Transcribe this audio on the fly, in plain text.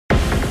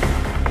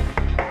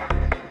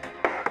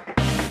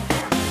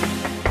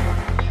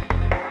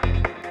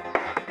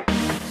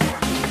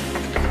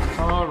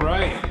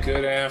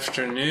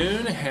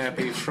afternoon.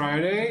 Happy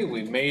Friday.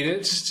 We made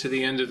it to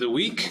the end of the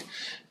week.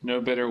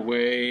 No better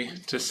way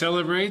to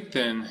celebrate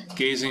than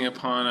gazing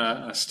upon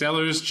a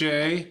Steller's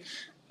jay,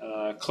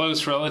 a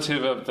close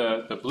relative of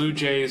the blue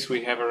jays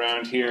we have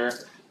around here.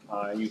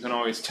 You can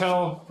always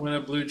tell when a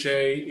blue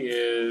jay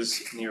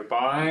is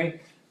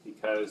nearby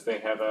because they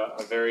have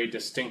a very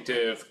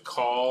distinctive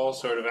call,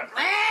 sort of a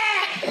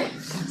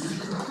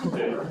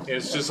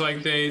it's just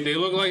like they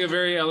look like a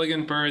very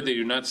elegant bird. They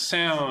do not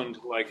sound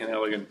like an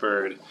elegant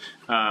bird.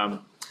 In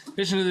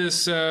addition to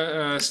this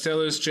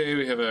Steller's jay,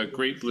 we have a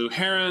great blue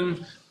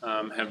heron.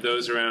 Have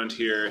those around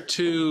here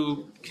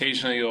too.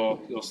 Occasionally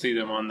you'll see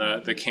them on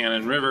the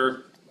Cannon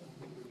River.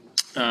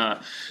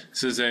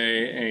 This is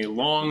a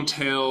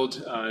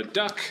long-tailed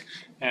duck,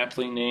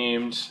 aptly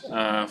named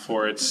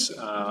for its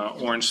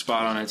orange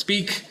spot on its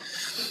beak.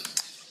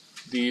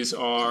 These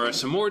are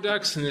some more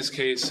ducks, in this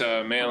case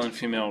male and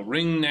female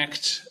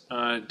ring-necked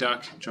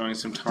duck enjoying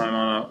some time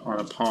on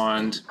a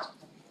pond.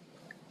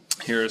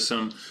 Here are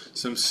some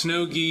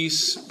snow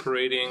geese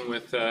parading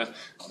with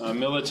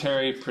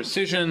military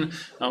precision.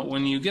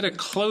 When you get a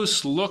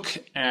close look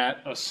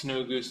at a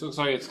snow goose, it looks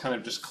like it's kind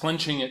of just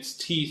clenching its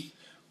teeth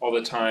all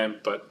the time,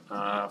 but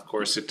of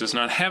course it does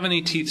not have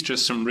any teeth,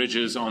 just some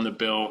ridges on the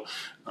bill,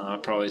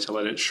 probably to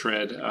let it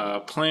shred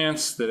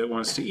plants that it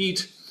wants to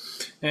eat.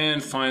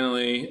 And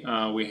finally,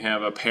 we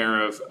have a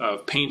pair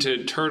of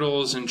painted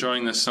turtles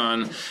enjoying the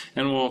sun,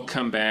 and we'll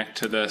come back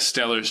to the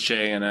Steller's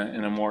jay in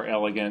a more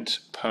elegant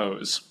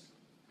pose.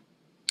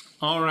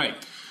 All right.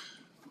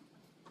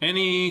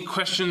 Any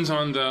questions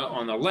on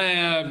the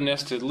lab,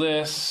 nested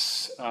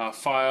lists,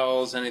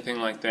 files, anything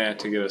like that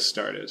to get us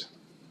started?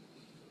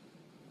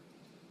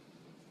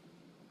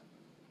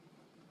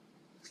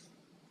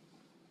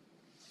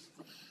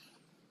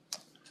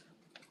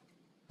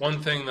 One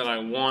thing that I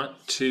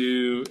want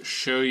to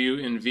show you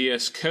in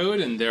VS Code,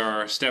 and there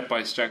are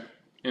step-by-step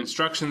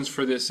instructions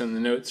for this in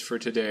the notes for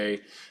today,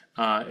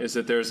 is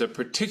that there's a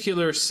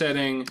particular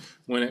setting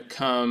when it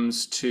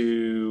comes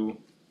to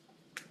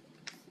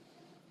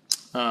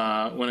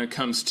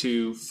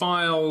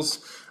files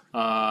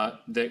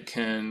that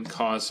can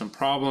cause some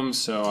problems.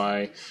 So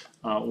I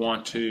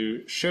want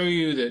to show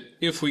you that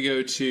if we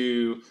go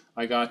to,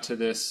 I got to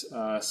this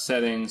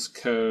settings,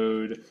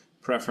 code,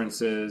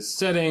 preferences,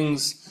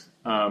 settings.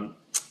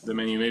 The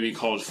menu may be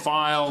called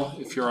File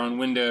if you're on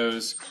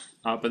Windows,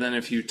 but then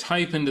if you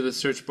type into the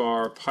search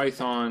bar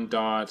python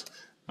dot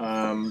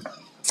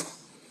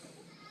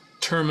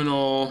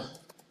terminal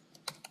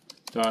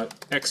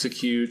dot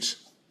execute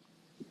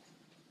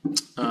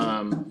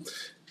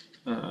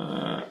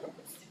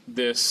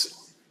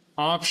this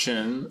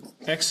option,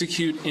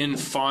 execute in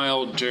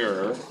file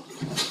dir,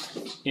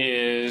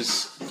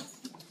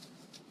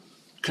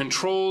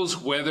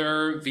 controls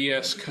whether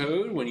VS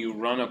Code, when you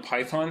run a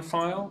Python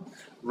file,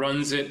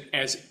 runs it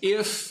as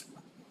if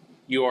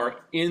you are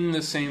in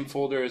the same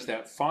folder as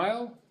that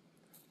file,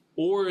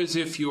 or as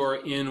if you are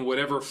in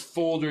whatever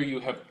folder you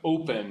have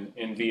open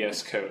in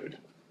VS Code,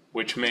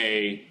 which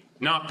may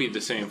not be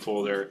the same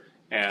folder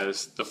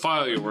as the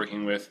file you're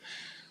working with.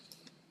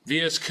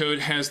 VS Code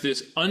has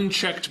this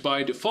unchecked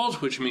by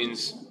default, which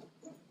means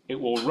it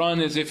will run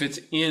as if it's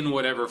in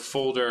whatever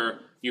folder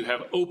you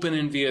have open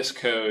in VS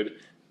Code.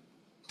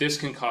 This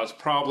can cause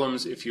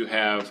problems if you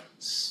have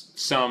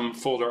some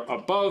folder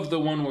above the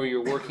one where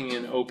you're working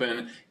in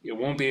open. It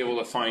won't be able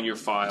to find your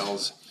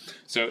files.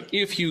 So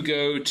if you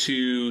go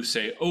to,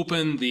 say,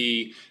 open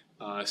the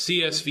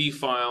CSV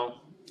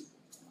file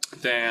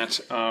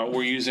that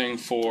we're using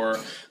for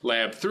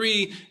Lab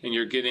 3, and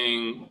you're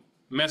getting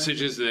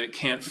messages that it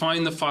can't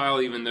find the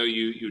file even though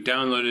you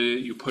downloaded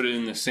it, you put it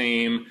in the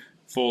same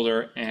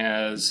folder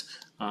as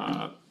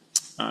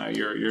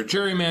your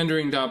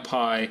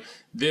gerrymandering.py,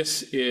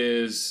 this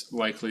is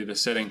likely the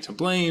setting to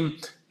blame,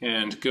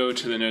 and go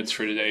to the notes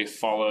for today,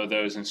 follow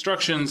those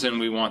instructions, and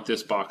we want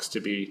this box to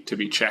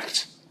be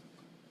checked.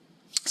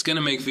 It's going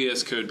to make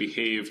VS Code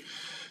behave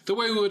the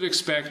way we would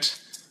expect.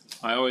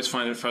 I always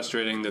find it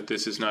frustrating that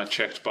this is not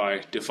checked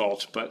by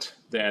default, but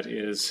that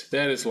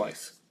is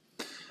life.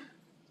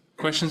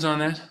 Questions on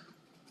that?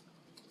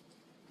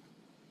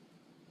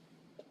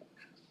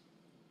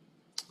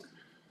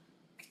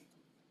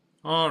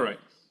 All right.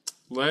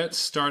 Let's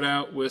start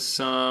out with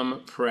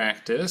some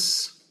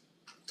practice.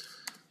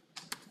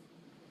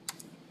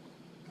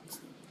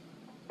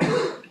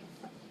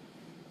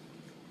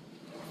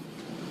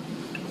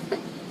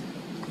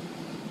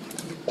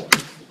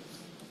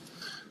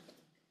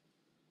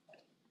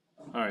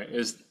 All right,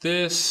 is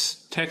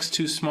this text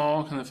too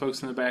small? Can the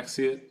folks in the back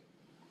see it?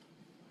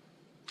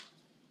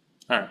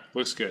 All right,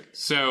 looks good.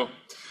 So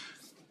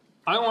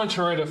I want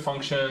to write a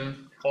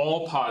function,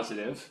 all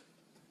positive,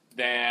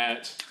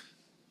 that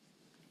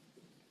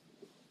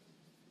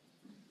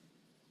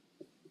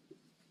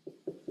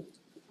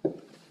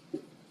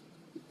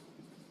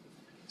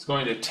it's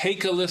going to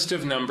take a list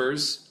of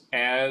numbers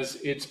as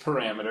its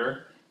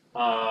parameter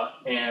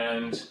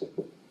and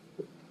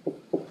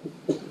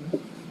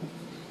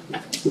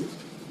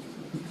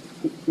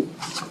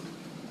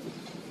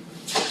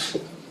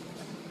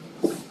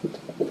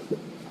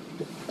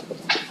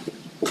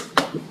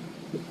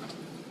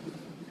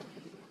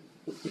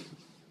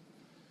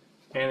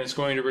and it's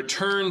going to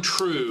return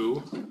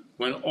true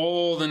when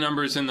all the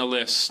numbers in the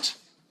list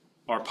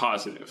are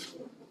positive.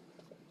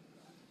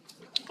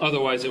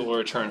 Otherwise, it will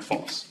return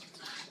false.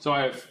 So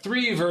I have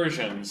three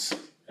versions,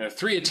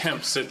 three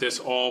attempts at this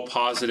all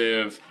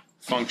positive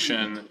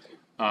function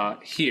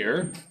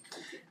here.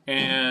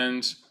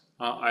 And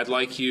I'd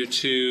like you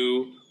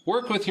to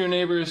work with your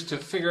neighbors to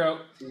figure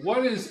out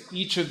what is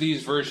each of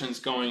these versions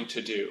going to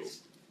do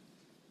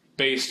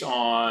based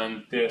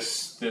on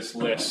this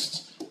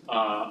list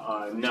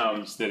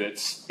nums that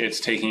it's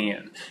taking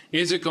in.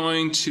 Is it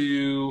going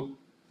to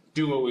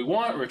do what we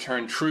want,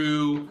 return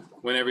true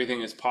when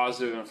everything is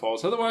positive and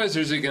false otherwise, or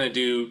is it going to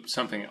do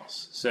something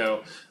else?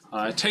 So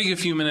take a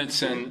few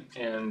minutes and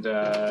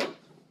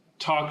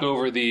talk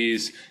over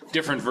these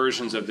different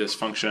versions of this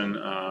function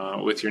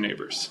with your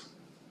neighbors.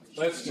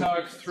 Let's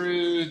talk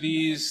through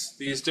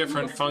these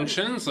different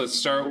functions. Let's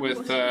start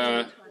with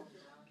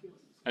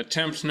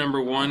attempt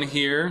number 1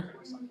 here.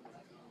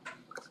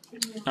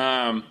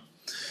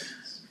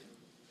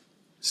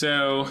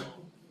 So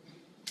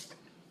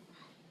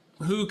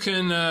who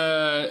can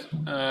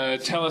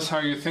tell us how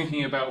you're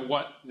thinking about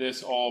what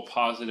this all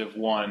positive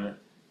 1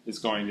 is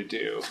going to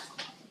do?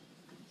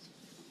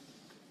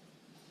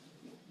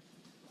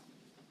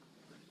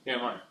 Yeah,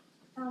 Mark.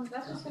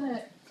 That's just going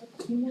to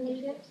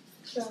accumulate it,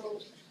 so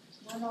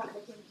we're not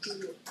looking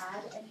to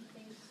add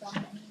anything, sum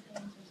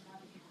anything, just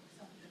not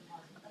some of the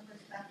positive numbers.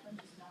 That one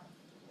is not.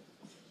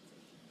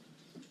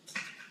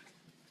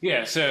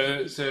 Yeah, so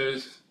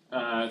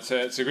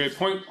it's a great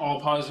point. All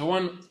positive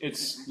 1,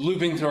 it's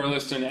looping through our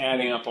list and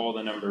adding up all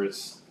the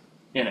numbers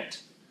in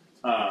it.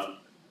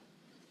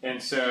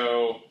 And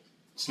so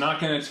it's not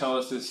going to tell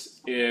us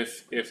this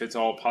if it's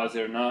all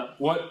positive or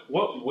not. What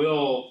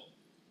will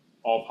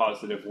all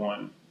positive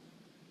 1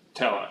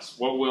 tell us?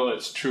 What will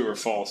its true or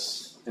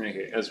false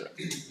indicate? Ezra?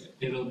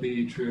 It'll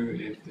be true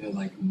if the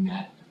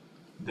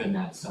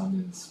net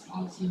sum is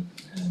positive,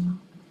 and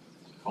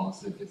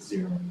false if it's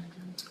 0 or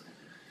negative.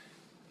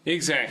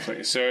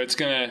 Exactly. So it's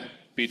going to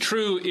be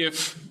true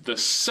if the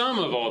sum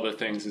of all the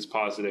things is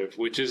positive,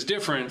 which is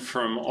different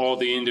from all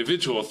the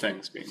individual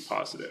things being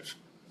positive.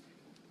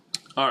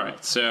 All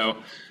right, so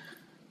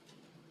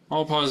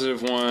all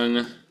positive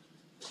 1.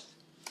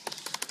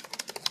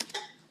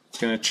 It's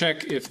going to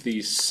check if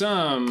the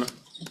sum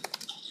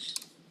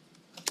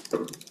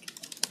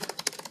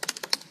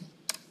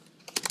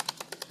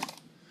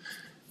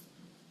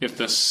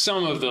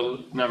of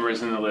the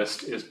numbers in the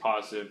list is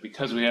positive,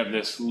 because we have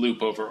this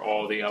loop over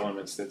all the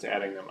elements that's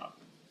adding them up.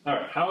 All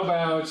right, how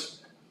about,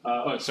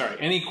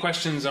 any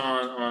questions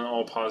on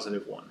all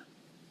positive 1?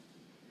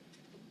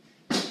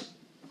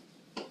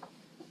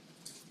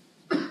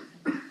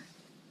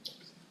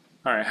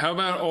 All right, how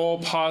about all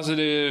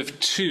positive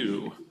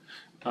 2?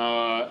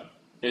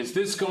 Is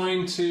this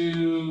going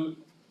to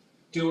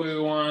do what we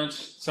want,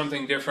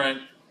 something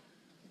different?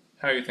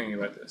 How are you thinking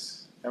about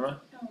this?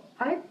 Emma?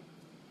 I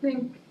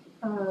think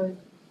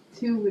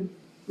 2 would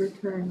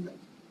return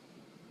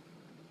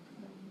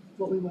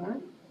what we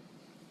want.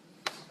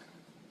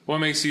 What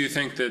makes you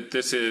think that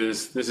this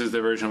is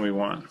the version we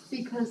want?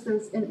 Because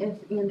there's an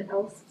if and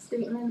else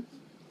statement.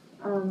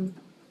 And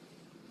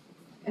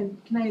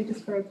can I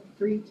describe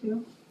 3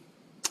 too?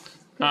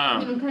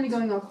 I'm kind of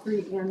going off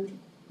 3 and,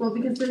 well,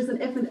 because there's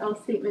an if and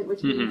else statement,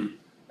 which means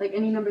like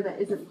any number that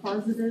isn't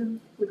positive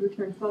would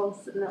return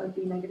false, and that would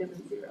be negative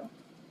and 0.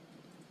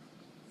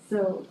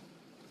 So,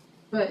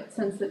 but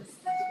since it's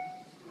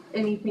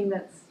anything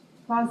that's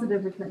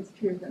positive returns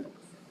true, then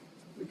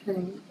it's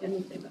returning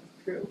anything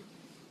that's true.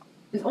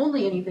 And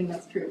only anything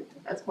that's true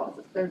as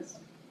positive.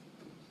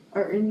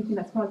 Or anything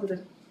that's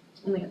positive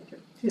only as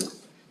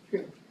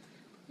true.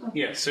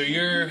 Yeah, so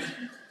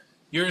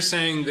you're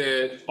saying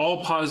that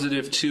all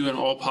positive 2 and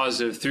all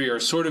positive 3 are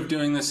sort of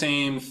doing the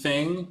same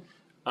thing,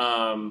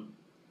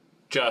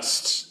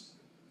 just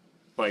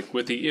like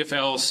with the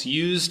if-else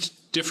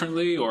used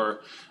differently,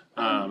 or?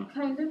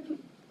 Kind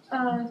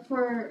of.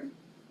 For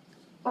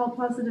all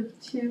positive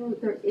 2,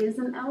 there is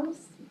an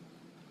else,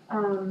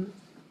 and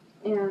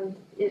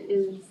it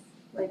is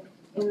like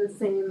in the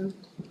same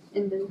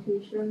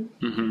indentation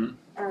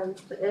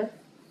as the if.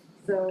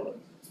 So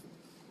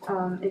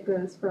it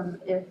goes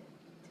from if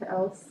to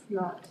else,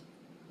 not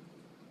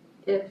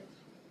if,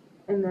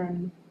 and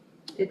then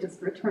it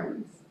just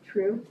returns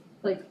true,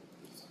 like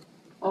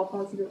all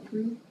positive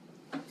true.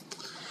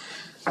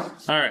 All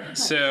right,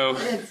 so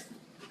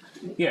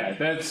yeah,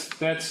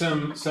 that's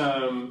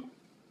some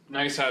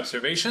nice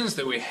observations,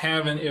 that we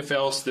have an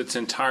if-else that's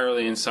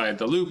entirely inside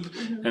the loop,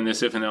 and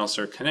this if and else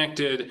are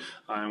connected,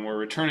 and we're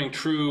returning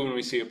true when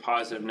we see a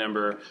positive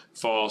number,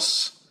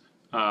 false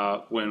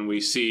when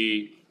we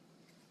see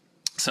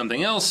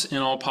something else in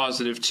all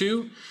positive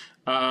 2.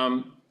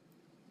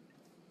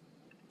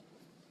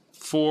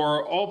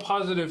 For all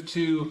positive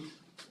 2,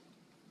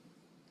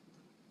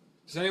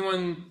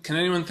 can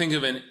anyone think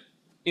of an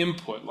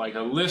input, like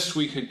a list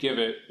we could give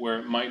it where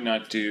it might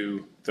not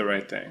do the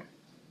right thing?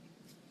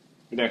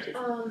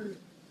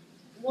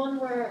 One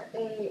where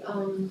a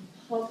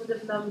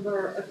positive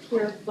number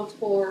appears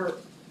before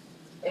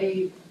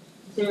a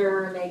 0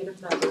 or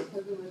negative number,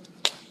 because it would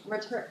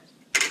return,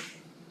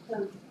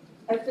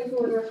 I think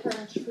it would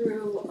return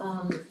true,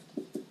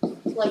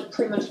 like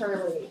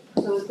prematurely,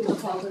 so it's gonna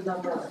cause a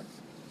number.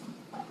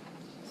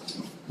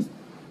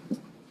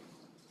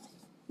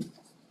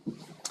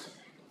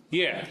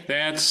 Yeah,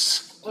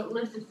 this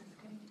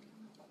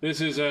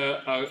is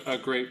a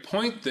great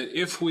point, that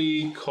if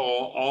we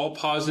call all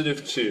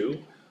positive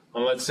 2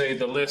 on, let's say,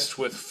 the list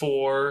with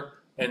 4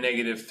 and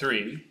negative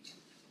 3,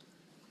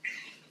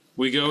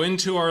 we go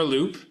into our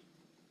loop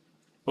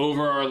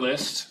over our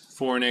list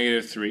 4,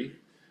 negative 3.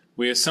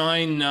 We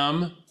assign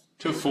num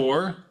to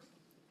 4.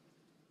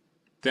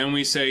 Then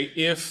we say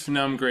if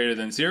num greater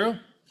than 0,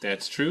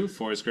 that's true,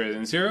 4 is greater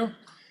than 0.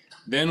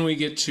 Then we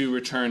get to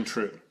return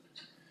true.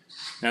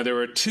 Now there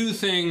were two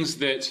things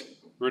that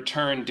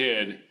return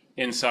did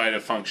inside a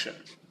function.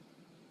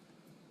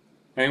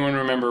 Anyone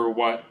remember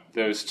what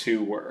those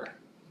two were?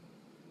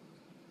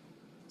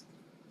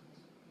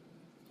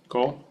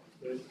 Cole?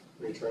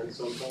 Return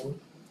something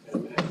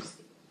and X.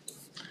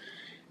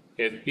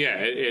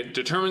 It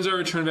determines our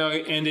return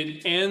value and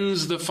it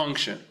ends the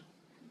function.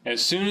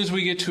 As soon as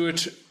we get to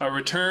a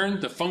return,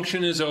 the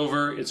function is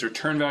over, its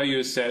return value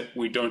is set,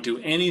 we don't do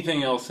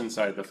anything else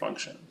inside the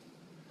function.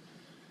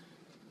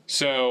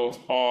 So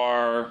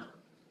our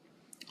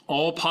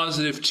all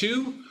positive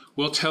 2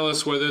 will tell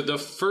us whether the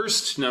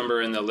first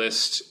number in the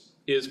list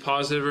is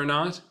positive or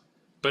not,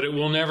 but it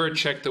will never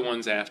check the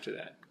ones after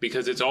that,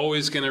 because it's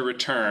always going to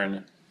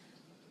return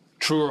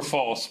true or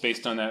false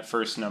based on that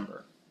first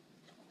number.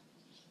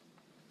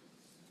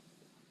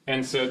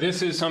 And so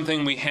this is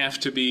something we have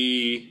to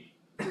be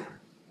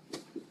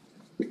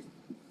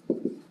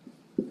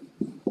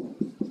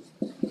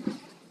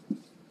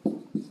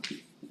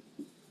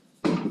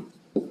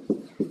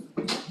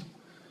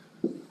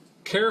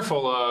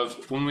careful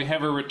of when we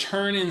have a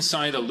return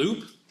inside a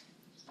loop.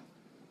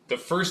 The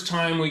first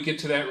time we get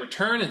to that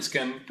return, it's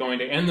going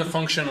to end the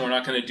function. We're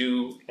not going to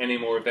do any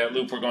more of that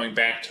loop. We're going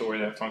back to where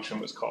that function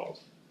was called.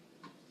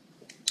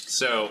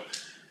 So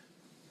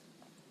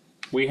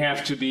we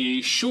have to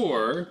be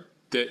sure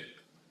that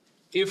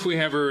if we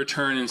have a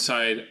return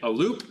inside a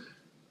loop,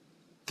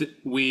 that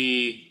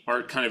we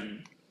are kind of,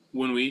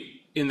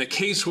 in the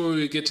case where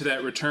we get to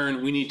that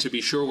return, we need to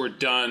be sure we're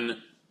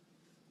done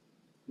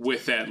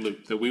with that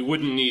loop, that we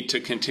wouldn't need to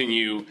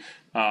continue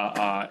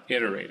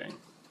iterating.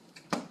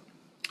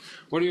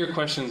 What are your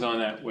questions on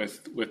that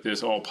with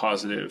this all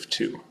positive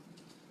 2?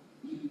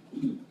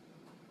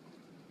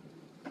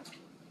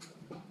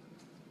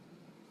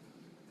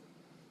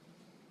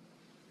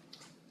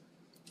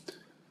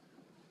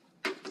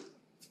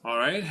 All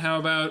right, how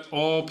about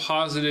all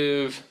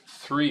positive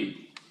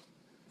 3?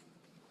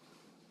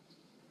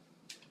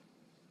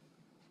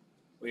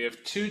 We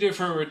have two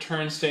different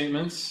return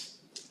statements.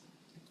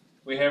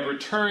 We have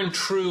return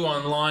true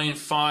on line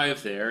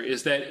 5 there.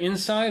 Is that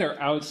inside or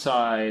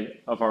outside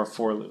of our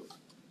for loop?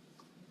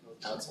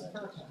 Outside.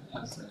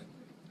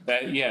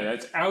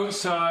 That's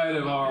outside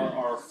of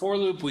our for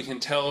loop. We can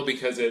tell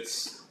because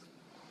it's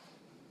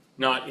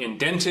not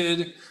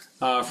indented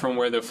from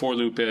where the for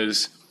loop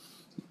is.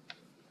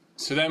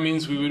 So that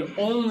means we would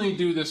only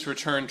do this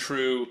return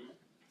true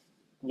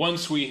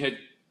once we had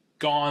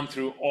gone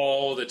through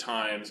all the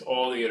times,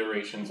 all the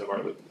iterations of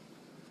our loop.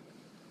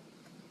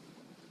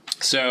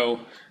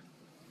 So,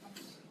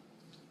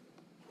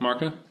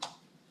 Marka? I'm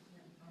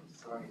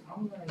sorry,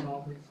 I'm learning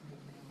all this.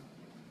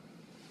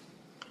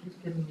 You're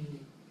giving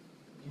me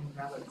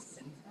invalid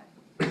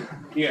syntax.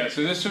 Yeah,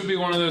 so this would be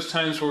one of those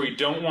times where we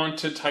don't want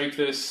to type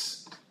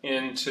this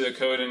into the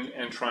code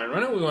and try and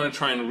run it. We want to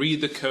try and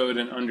read the code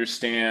and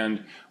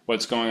understand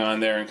what's going on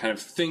there and kind of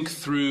think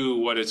through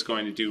what it's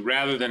going to do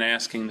rather than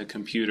asking the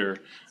computer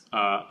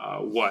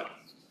what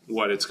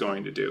it's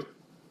going to do.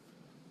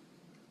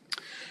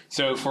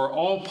 So for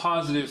all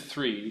positive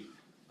 3,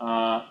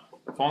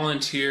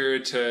 volunteer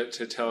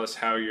to tell us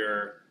how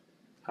you're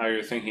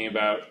thinking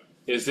about,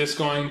 is this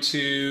going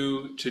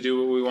to do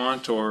what we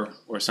want or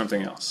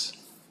something else?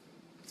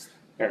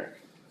 Eric.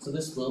 So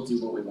this will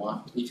do what we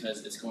want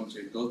because it's going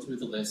to go through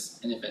the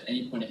list, and if at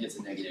any point it hits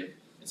a negative,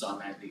 it's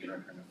automatically going to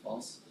return a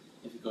false.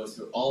 If it goes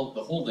through the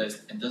whole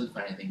list and doesn't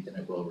find anything, then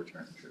it will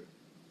return true.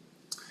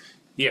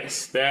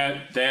 Yes,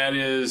 that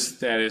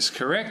is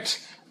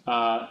correct.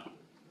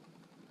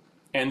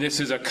 And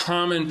this is a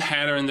common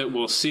pattern that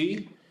we'll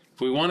see.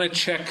 If we want to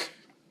check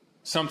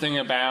something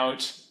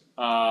about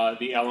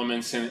the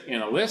elements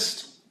in a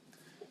list,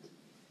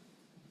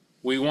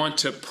 we want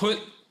to put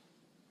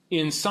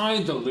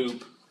inside the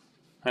loop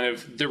kind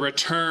of the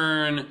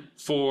return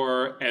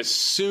for as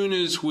soon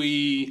as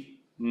we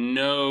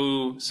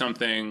know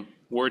something,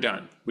 we're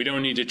done. We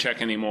don't need to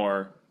check any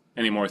more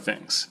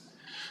things.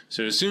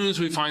 So as soon as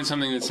we find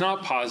something that's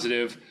not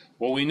positive,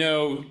 well, we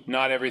know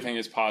not everything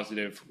is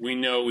positive. We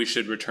know we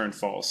should return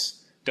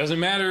false. Doesn't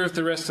matter if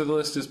the rest of the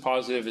list is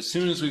positive. As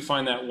soon as we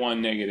find that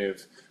one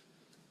negative,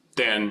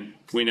 then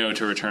we know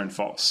to return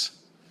false.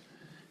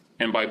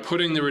 And by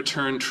putting the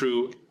return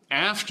true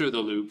after the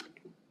loop,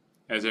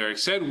 as Eric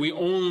said, we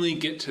only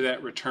get to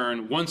that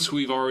return once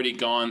we've already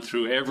gone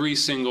through every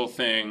single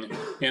thing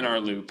in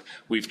our loop.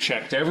 We've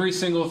checked every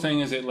single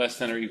thing, is it less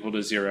than or equal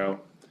to 0?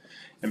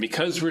 And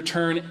because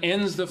return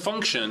ends the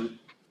function,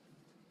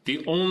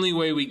 the only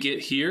way we get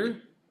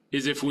here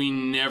is if we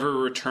never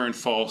return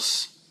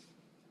false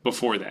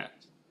before that.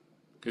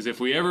 Because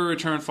if we ever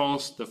return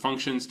false, the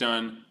function's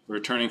done.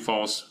 Returning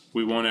false,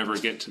 we won't ever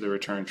get to the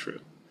return true.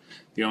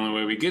 The only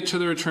way we get to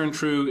the return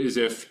true is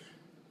if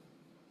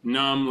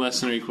num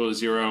less than or equal to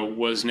 0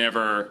 was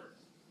never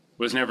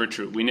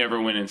true. We never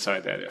went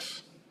inside that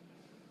if.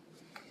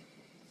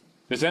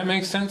 Does that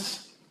make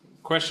sense?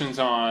 Questions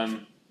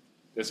on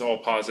this all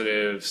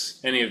positives,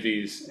 any of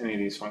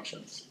these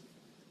functions?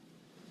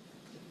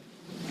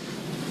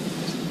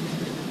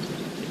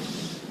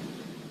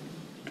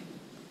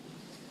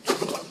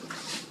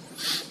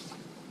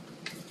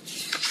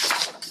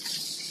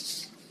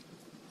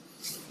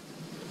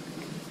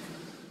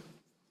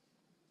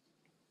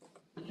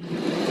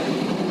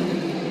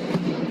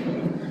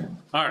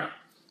 All right,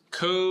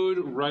 code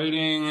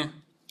writing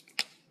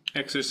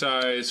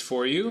exercise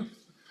for you.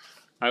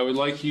 I would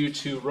like you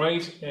to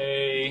write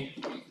a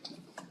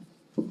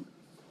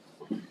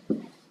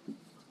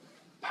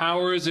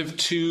powers of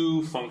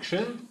 2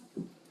 function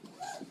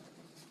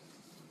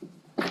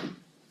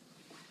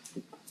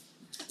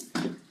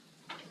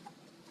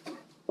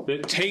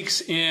that takes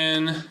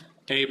in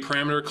a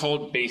parameter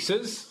called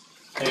bases,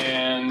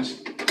 and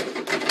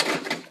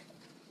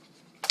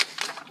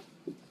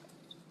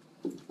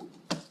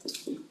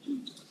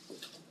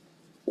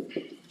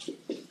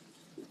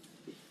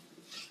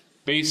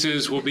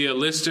bases will be a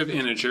list of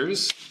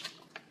integers,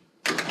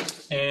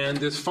 and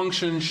this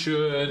function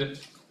should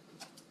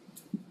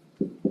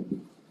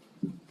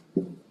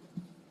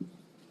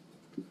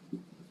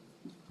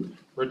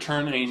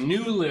return a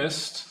new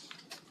list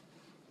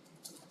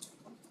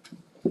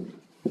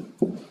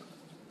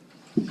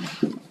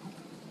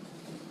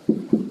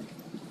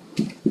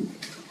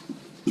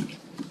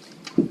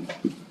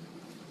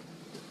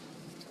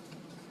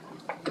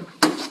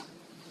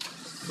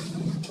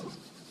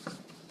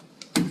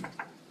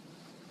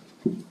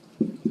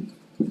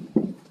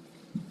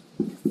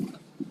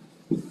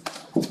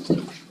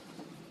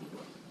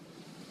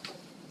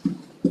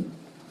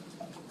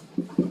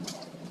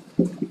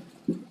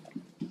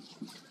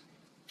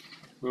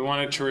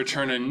to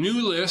return a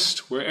new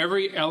list where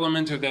every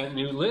element of that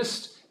new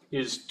list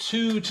is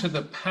 2 to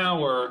the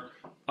power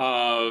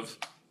of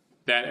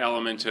that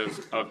element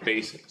of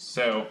bases.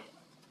 So,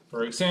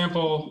 for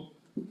example,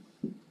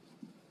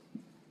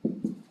 if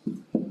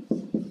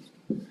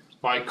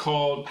I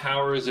called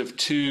powers of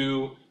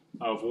 2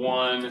 of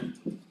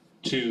 1,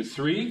 2,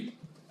 3,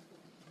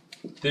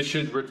 this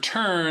should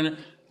return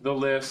the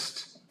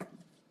list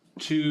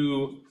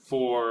 2,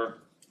 4,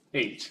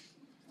 8.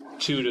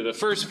 2 to the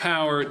first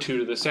power, 2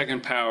 to the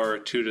second power,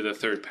 2 to the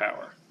third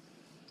power.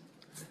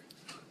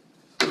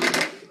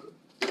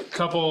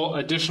 Couple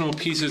additional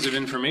pieces of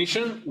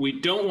information. We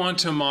don't want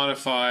to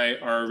modify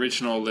our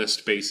original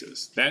list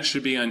bases. That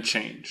should be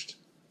unchanged.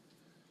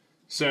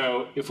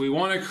 So if we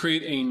want to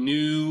create a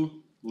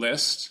new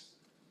list,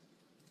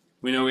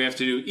 we know we have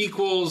to do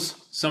equals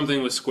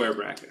something with square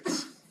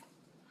brackets.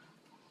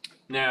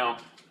 Now,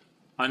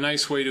 a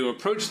nice way to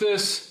approach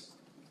this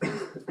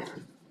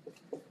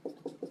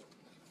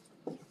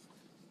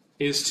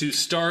is to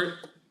start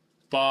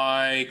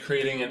by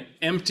creating an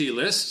empty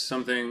list,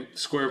 something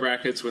square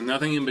brackets with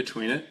nothing in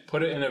between it,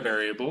 put it in a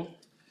variable,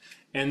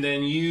 and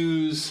then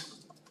use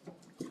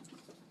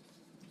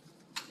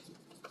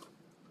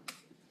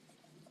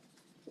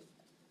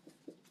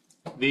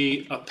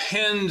the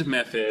append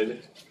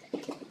method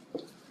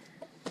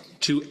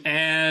to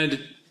add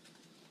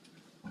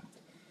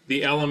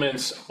the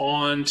elements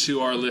onto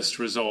our list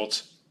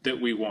result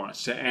that we want,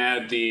 to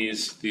add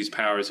these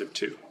powers of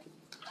 2.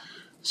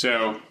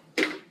 So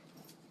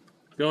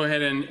go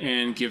ahead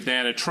and give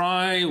that a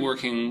try,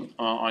 working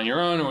on your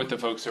own or with the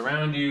folks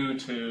around you,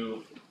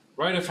 to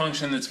write a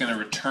function that's going to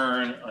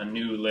return a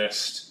new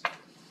list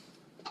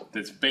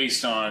that's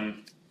based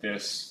on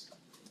this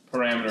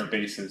parameter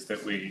basis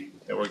that we're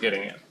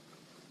getting in.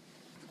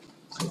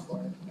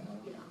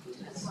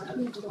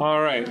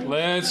 All right,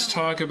 let's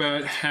talk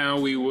about how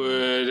we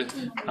would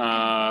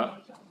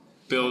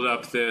build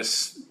up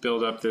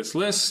this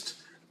list.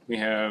 We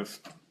have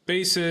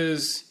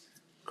bases.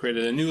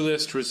 Created a new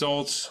list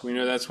results. We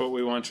know that's what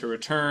we want to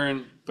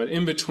return, but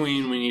in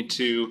between we need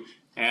to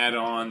add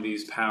on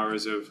these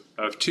powers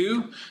of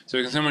 2.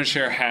 So can someone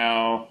share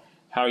how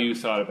you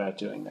thought about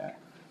doing that?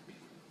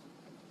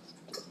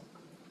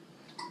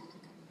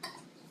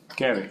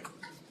 Gabby.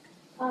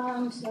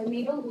 So I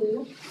made a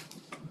loop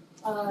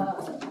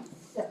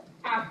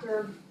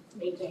after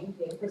making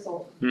the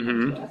result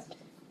list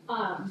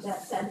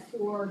that said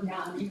for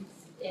nums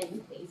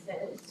in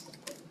bases.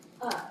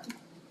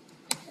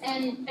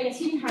 And I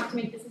guess you didn't have to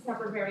make this a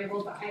separate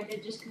variable, but I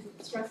did just because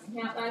it stressed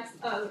me out less.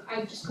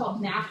 I just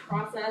called math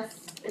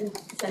process and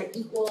set it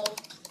equal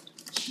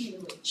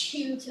to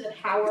 2 to the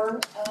power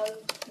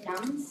of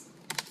nums.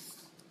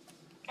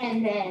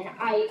 And then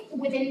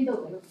within the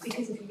loop,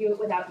 because if you do it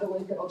without the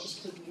loop, it'll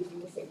just keep using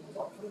the same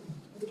result from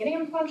the beginning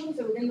of the function.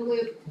 So within the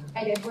loop,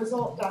 I did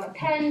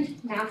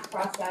result.append, math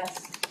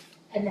process,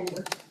 and then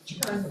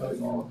return the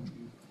result.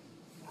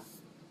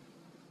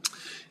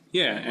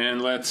 Yeah,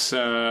 and let's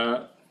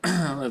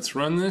let's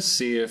run this,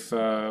 see if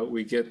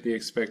we get the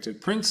expected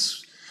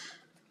prints.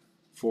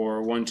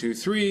 For 1, 2,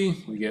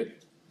 3, we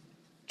get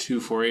 2,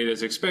 4, 8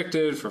 as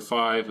expected. For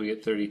 5, we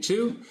get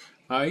 32.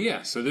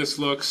 Yeah, so this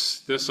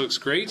looks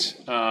great.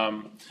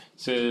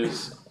 This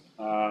is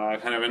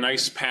kind of a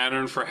nice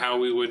pattern for how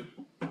we would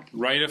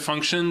write a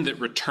function that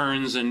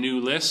returns a new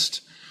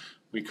list.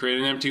 We create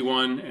an empty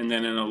one, and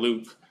then in a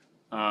loop,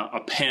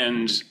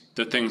 append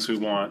the things we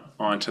want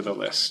onto the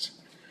list.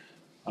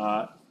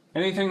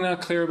 Anything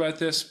not clear about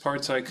this?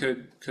 Parts I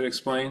could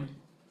explain?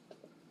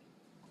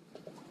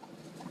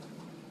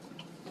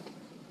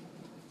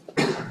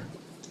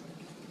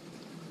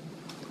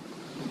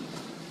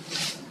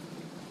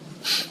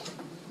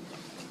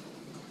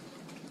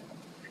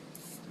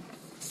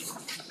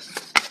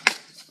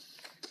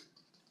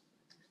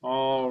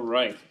 All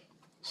right,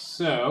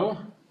 so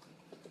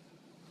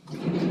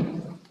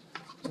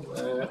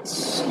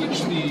let's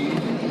switch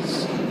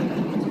these.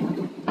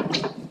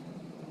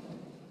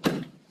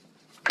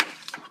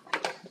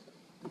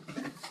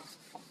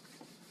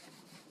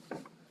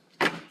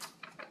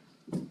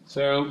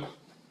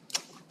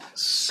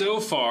 So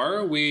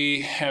far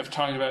we have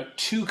talked about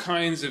two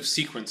kinds of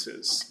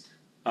sequences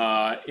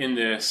in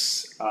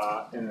this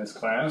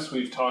class.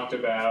 We've talked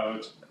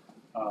about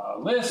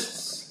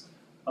lists,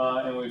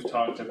 and we've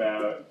talked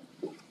about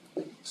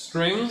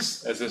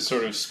strings as a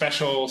sort of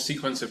special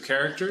sequence of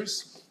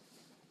characters.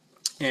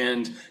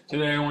 And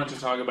today I want to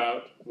talk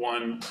about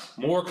one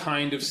more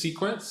kind of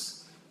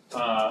sequence.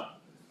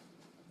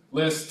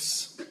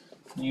 Lists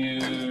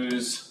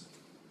use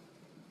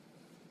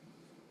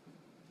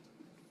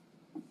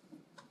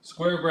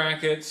square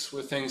brackets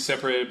with things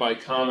separated by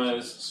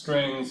commas.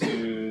 Strings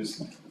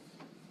use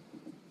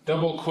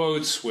double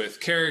quotes with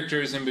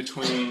characters in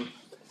between.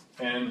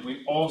 And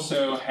we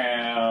also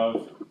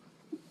have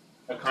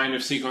a kind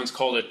of sequence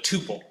called a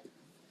tuple.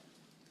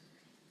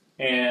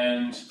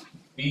 And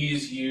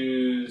these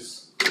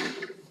use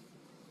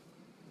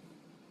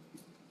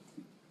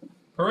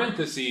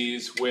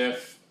parentheses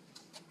with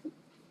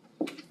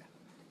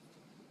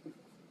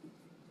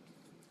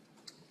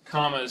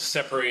commas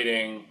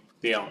separating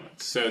the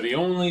elements. So the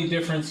only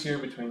difference here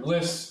between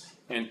lists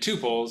and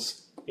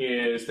tuples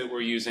is that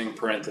we're using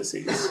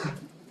parentheses.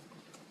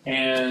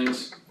 And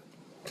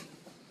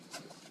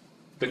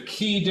the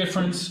key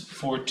difference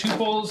for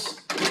tuples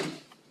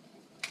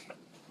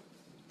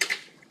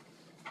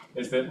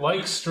is that,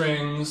 like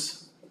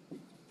strings,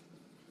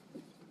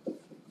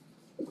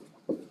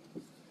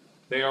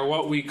 they are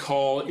what we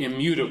call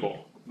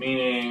immutable,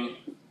 meaning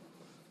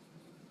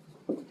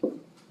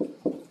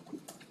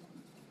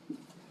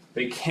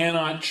they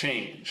cannot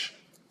change.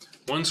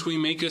 Once we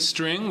make a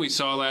string, we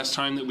saw last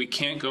time that we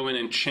can't go in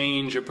and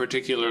change a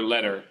particular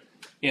letter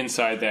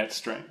inside that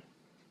string.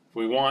 If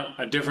we want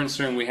a different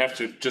string, we have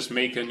to just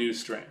make a new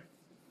string.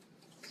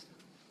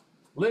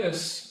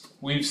 Lists,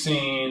 we've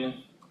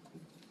seen,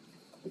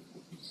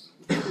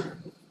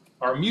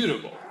 are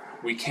mutable.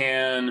 We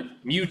can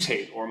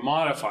mutate or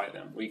modify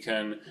them. We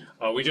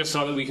just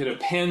saw that we could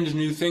append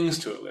new things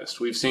to a list.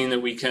 We've seen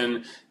that we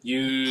can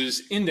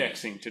use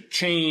indexing to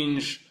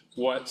change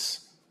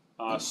what's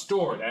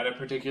stored at a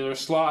particular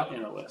slot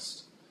in a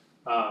list.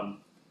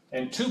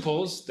 And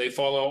tuples, they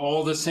follow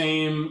all the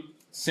same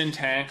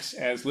syntax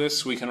as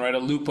lists. We can write a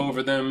loop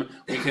over them,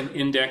 we can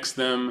index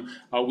them,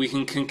 we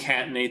can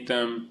concatenate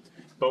them.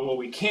 But what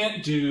we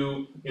can't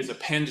do is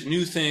append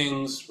new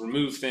things,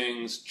 remove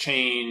things,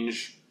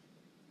 change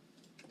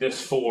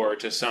this 4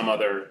 to some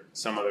other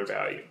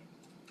value.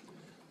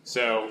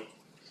 So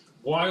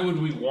why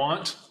would we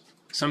want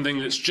something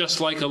that's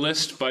just like a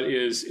list but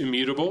is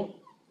immutable?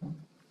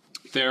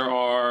 There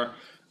are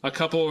a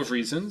couple of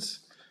reasons.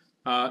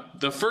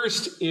 The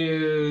first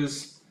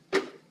is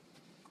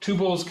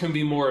tuples can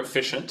be more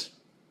efficient.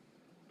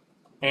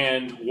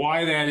 And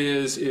why that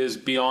is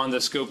beyond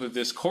the scope of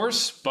this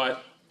course,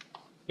 but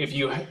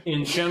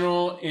in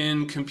general,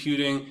 in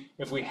computing,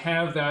 if we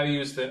have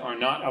values that are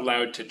not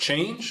allowed to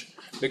change,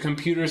 the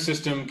computer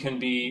system can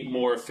be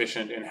more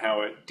efficient in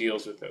how it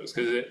deals with those,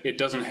 because it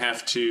doesn't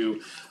have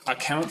to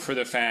account for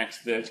the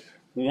fact that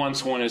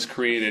once one is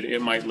created,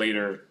 it might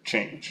later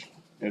change.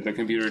 The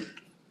computer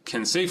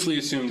can safely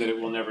assume that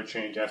it will never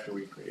change after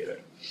we create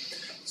it.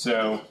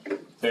 So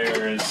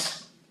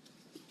there's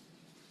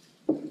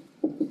an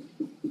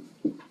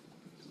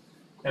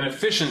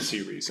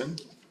efficiency reason.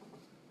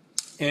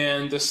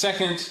 And the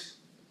second,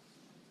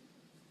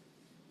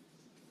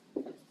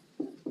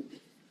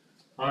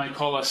 I might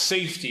call a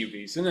safety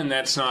reason, and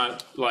that's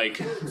not like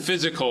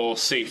physical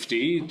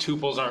safety.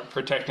 Tuples aren't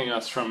protecting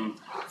us from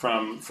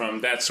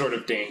that sort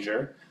of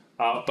danger,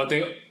 but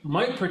they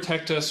might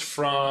protect us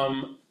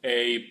from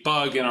a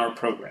bug in our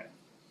program.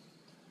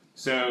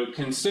 So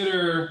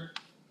consider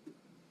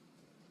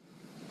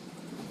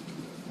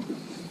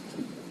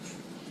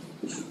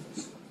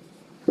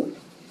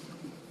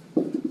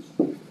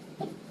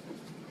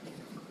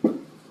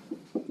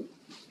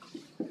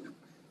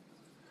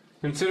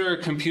consider a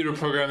computer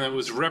program that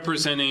was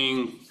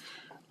representing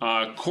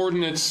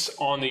coordinates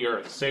on the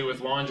Earth, say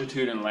with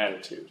longitude and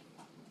latitude.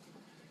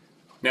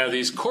 Now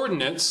these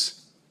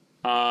coordinates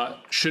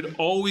should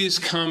always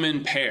come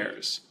in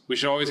pairs. We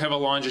should always have a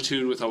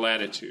longitude with a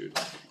latitude.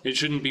 It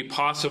shouldn't be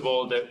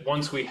possible that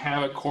once we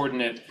have a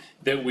coordinate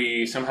that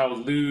we somehow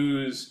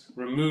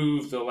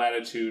remove the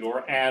latitude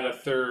or add a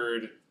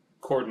third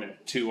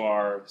coordinate to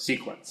our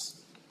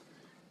sequence.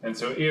 And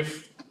so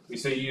if we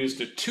say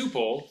used a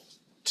tuple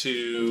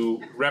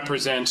to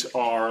represent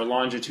our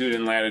longitude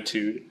and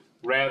latitude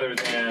rather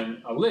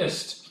than a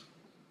list,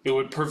 it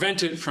would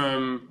prevent it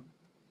from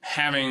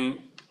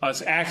having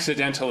us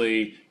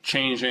accidentally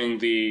changing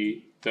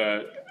the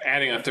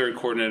adding a third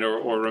coordinate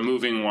or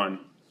removing one.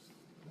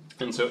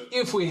 And so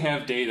if we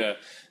have data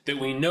that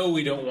we know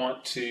we don't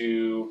want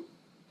to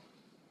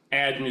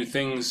add new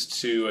things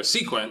to a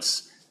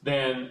sequence,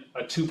 then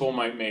a tuple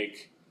might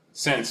make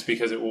sense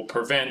because it will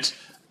prevent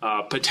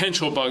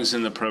potential bugs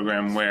in the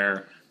program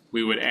where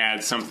we would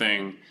add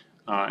something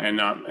and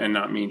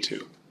not mean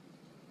to.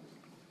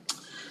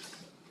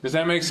 Does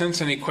that make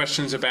sense? Any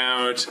questions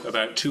about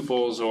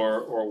tuples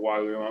or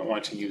why we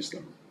want to use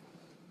them?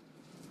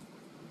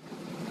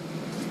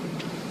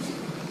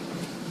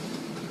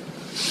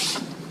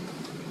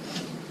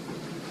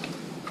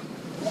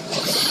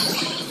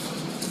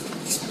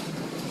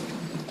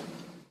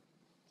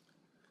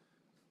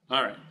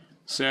 All right,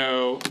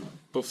 so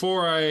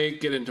before I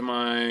get into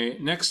my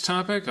next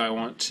topic, I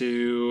want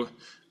to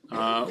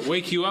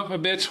wake you up a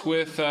bit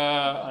with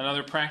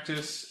another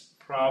practice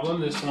problem,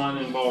 this one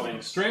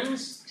involving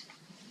strings.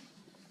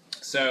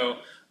 So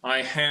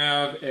I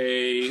have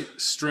a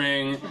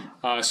string,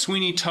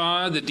 Sweeney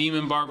Todd, the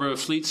Demon Barber of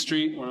Fleet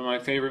Street, one of my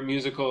favorite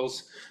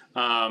musicals.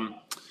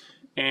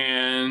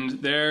 And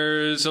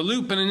there's a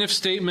loop and an if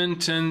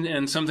statement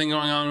and something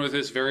going on with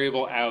this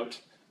variable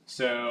out.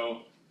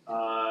 So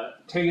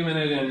take a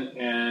minute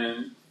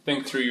and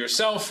think through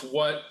yourself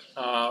what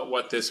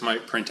this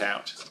might print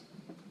out.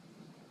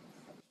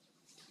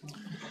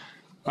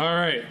 All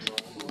right.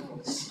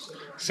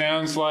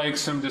 Sounds like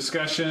some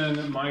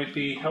discussion might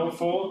be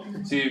helpful.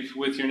 See if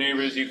with your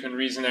neighbors you can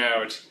reason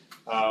out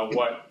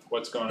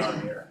what's going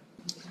on here.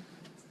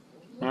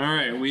 All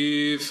right,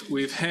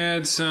 we've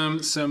had some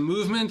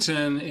movement,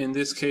 and in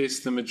this case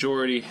the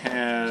majority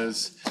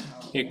has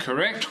it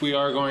correct. We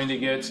are going to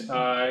get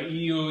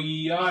E-O-E-I-O-E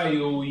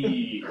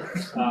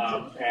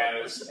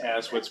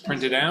as what's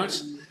printed out.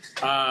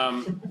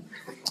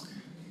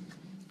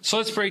 So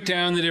let's break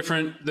down the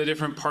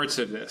different parts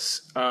of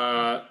this.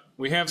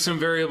 We have some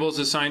variables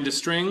assigned to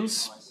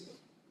strings.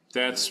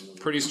 That's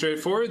pretty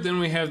straightforward. Then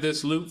we have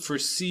this loop for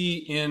C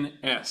in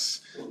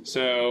S.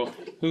 So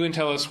who can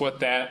tell us what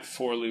that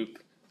for loop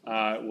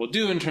will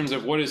do in terms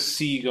of what is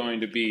C going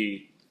to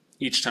be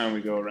each time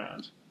we go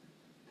around?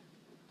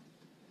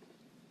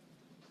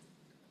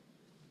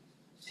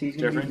 C is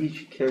going to be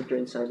each character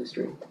inside the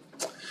string.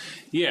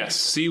 Yes,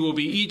 C will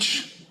be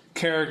each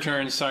character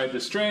inside the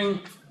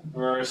string,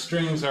 where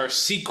strings are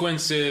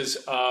sequences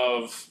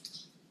of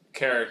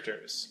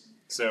characters.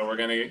 So we're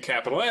going to get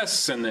capital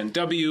S, and then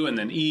W, and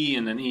then E,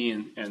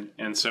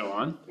 and so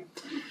on.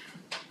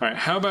 All right,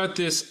 how about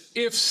this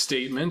if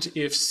statement,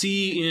 if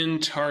C in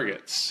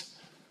targets?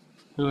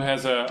 Who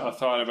has a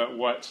thought about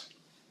what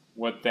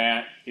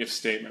that if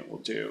statement will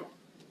do?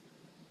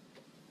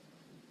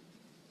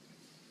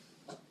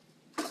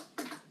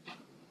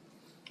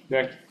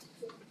 Jack?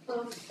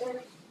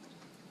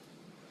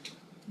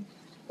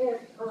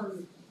 If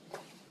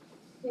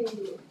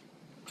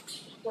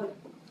like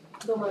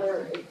the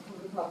letter on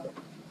the project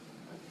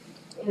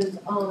is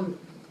it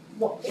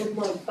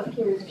like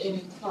appears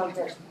in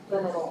project,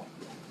 then it'll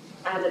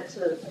add it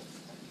to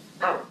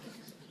out.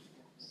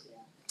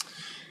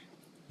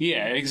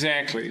 Yeah,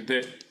 exactly.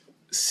 That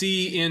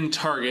C in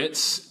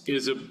targets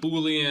is a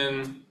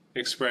Boolean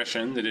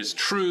expression that is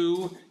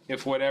true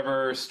if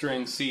whatever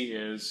string C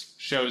is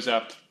shows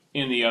up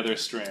in the other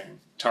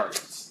string,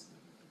 targets.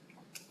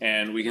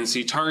 And we can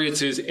see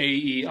targets is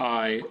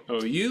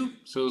A-E-I-O-U,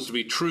 so this will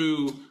be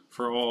true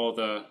for all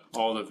the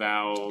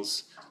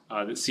vowels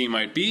that C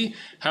might be.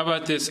 How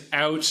about this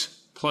out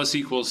plus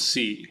equals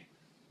C?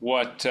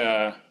 What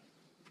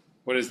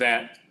is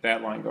that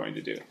line going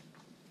to do?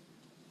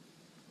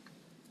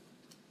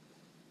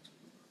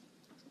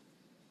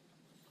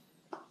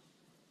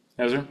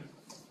 Ezra?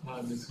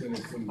 It's going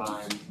to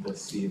combine the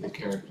C, the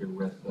character,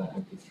 with the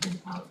empty string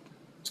out.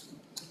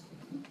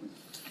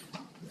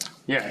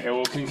 Yeah, it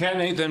will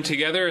concatenate them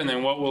together, and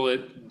then what will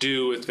it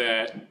do with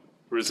that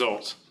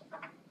result?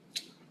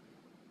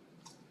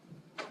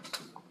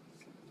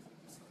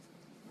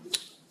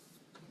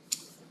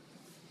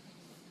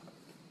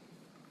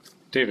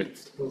 David?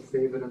 We'll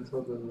save it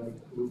until the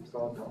loop's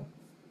all done.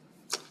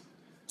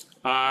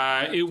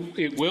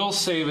 It will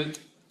save it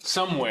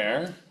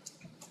somewhere.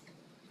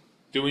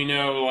 Do we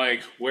know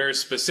where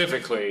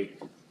specifically?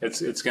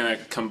 It's going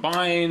to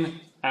combine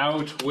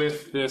out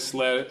with this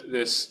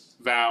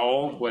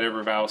vowel,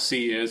 whatever vowel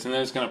C is, and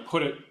then it's going to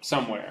put it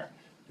somewhere.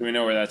 Do we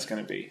know where that's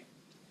going to be?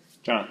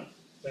 Jonathan?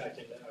 Back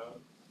into out.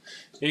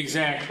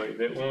 Exactly,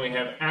 that when we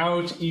have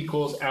out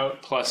equals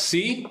out plus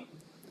C,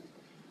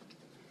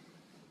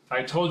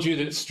 I told you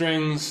that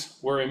strings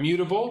were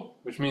immutable,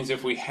 which means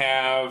if we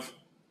have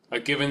a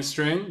given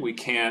string, we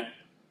can't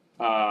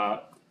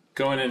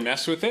go in and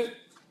mess with it.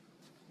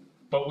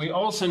 But we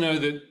also know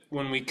that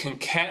when we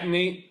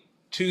concatenate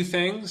two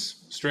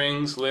things,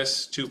 strings,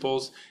 lists,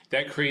 tuples,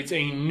 that creates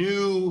a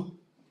new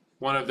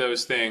one of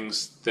those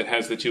things that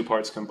has the two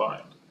parts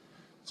combined.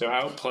 So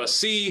out plus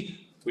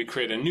C, we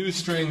create a new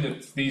string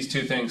that's these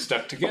two things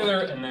stuck together,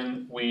 and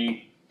then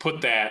we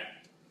put that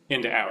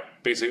into out,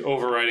 basically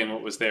overriding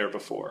what was there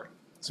before.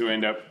 So we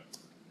end up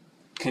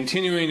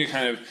continuing to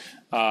kind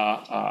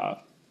of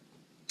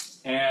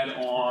add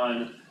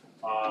on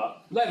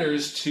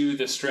letters to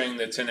the string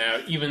that's in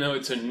out, even though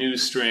it's a new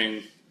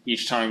string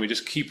each time. We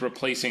just keep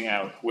replacing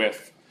out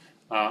with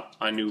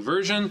a new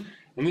version.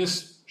 And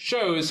this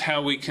shows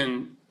how we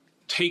can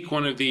take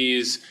one of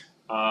these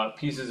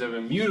pieces of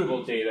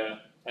immutable data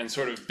and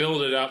sort of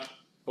build it up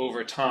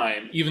over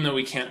time. Even though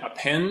we can't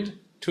append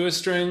to a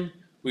string,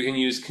 we can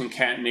use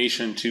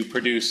concatenation to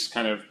produce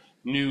kind of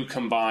new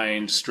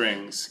combined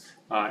strings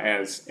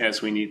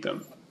as we need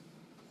them.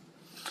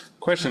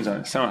 Questions on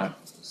this? Somehow.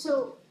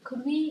 So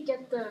could we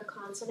get the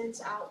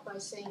consonants out by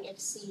saying if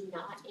C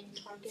not in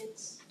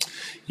targets?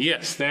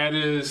 Yes, that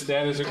is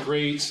a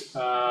great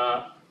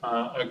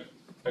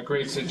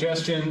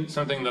suggestion.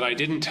 Something that I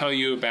didn't tell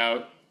you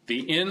about the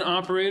in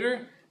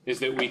operator is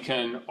that we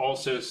can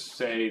also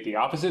say the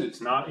opposite.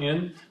 It's not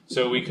in.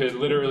 So we could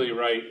literally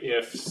write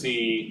if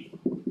C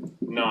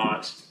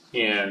not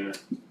in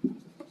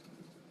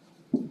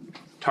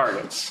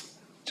targets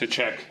to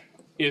check,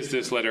 is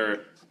this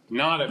letter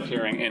not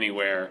appearing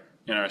anywhere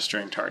in our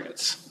string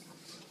targets?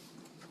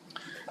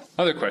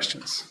 Other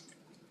questions?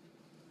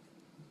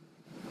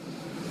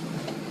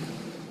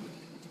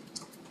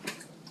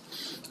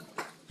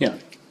 Yeah.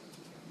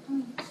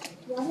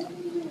 Why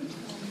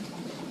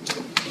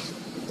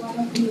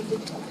don't we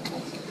return?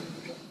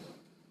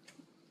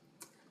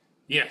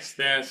 Yes,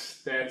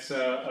 that's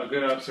a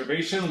good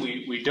observation.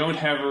 We don't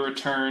have a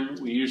return.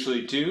 We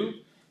usually do.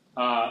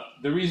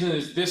 The reason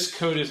is this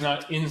code is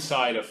not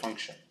inside a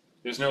function.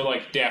 There's no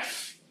like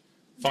def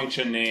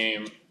function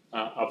name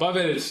above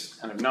it. It's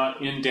kind of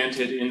not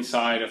indented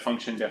inside a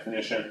function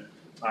definition.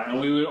 And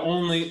we would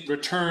only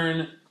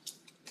return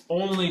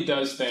only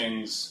does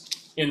things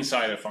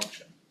inside a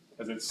function,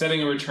 because it's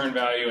setting a return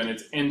value and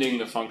it's ending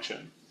the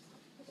function.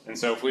 And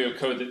so if we have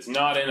code that's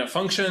not in a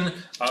function,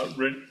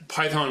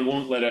 Python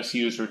won't let us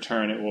use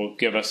return. It will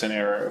give us an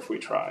error if we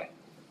try.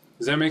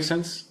 Does that make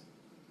sense?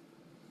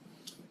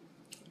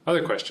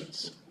 Other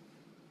questions?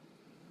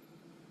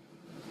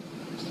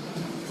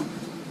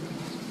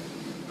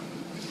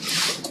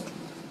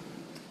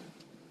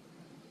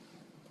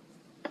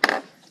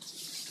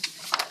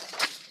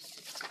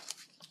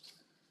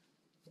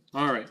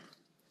 All right,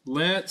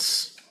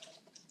 let's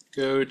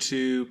go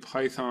to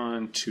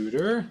Python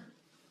Tutor,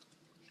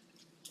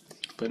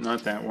 but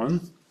not that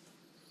one.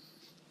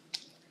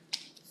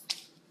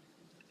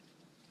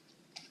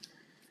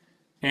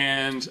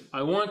 And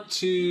I want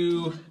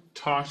to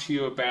talk to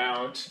you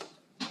about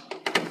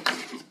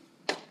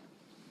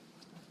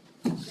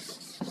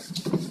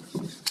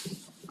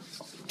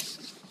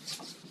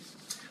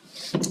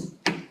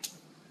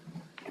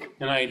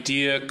an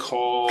idea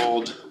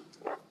called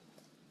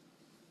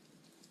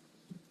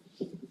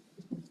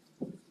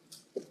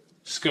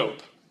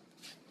scope.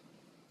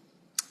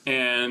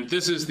 And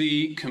this is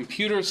the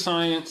computer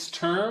science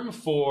term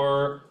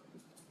for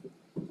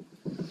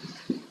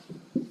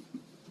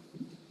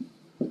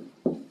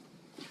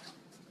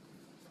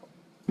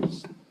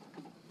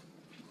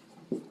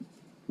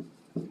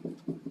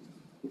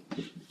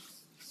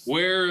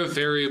where a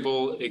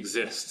variable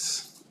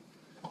exists.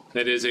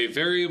 That is, a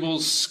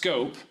variable's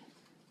scope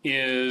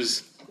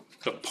is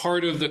the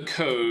part of the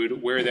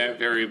code where that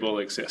variable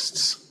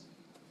exists.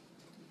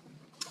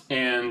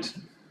 And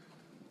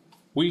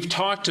we've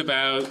talked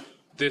about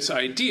this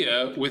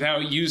idea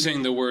without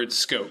using the word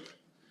scope.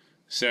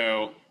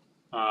 So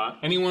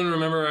anyone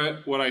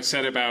remember what I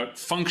said about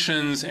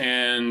functions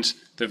and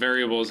the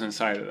variables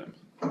inside of them?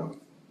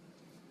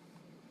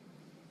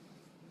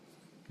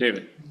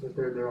 David? That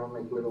they're their own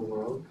like little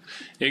world.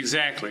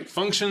 Exactly.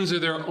 Functions are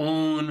their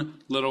own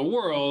little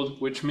world,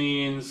 which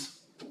means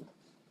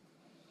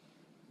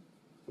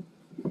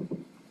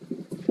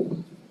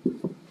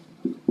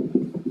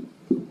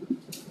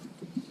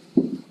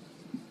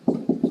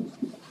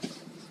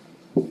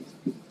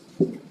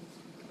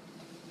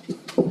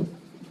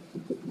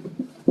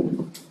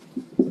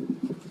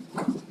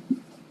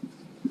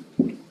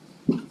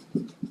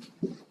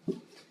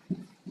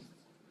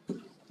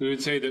we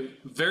would say that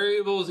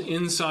variables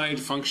inside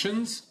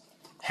functions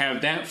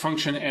have that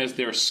function as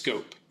their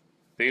scope.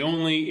 They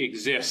only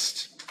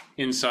exist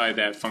inside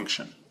that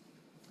function.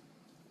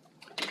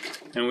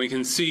 And we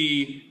can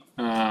see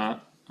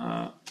an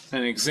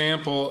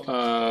example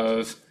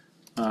of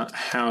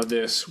how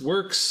this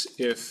works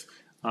if,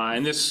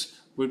 and this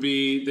would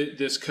be that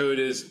this code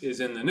is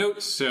in the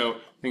notes, so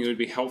I think it would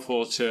be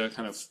helpful to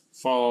kind of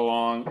follow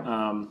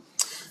along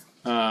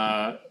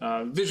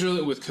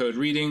visually with code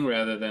reading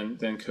rather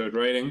than code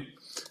writing.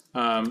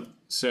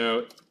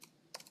 So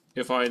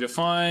if I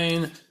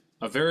define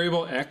a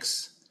variable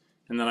x,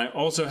 and then I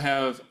also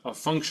have a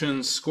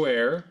function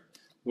square,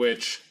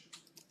 which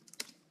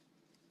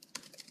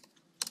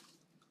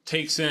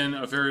takes in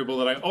a variable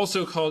that I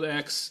also called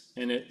x,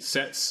 and it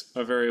sets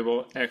a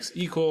variable x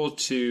equal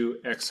to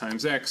x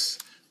times x,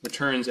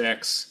 returns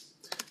x,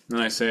 and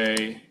then I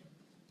say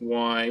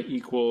y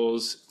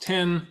equals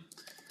 10,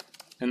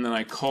 and then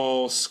I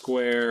call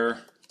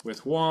square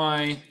with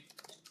y,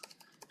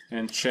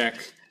 and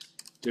check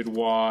did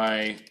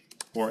y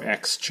or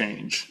x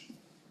change.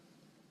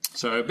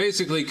 So I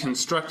basically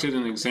constructed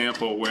an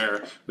example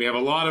where we have a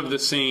lot of the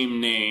same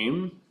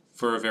name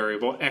for a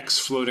variable, x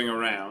floating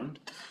around,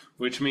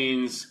 which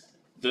means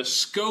the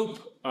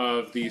scope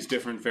of these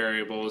different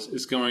variables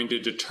is going to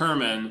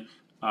determine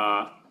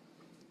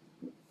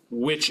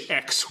which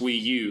x we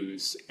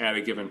use at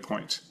a given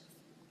point,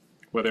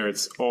 whether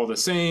it's all the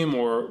same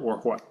or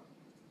what.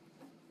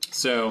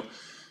 So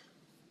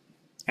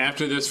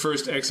after this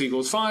first x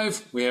equals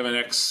 5, we have an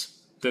x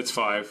that's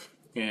 5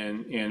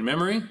 in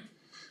memory.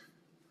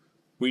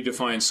 We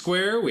define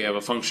square. We have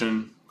a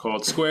function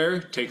called square,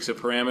 takes a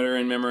parameter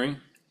in memory.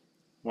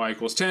 Y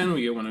equals 10,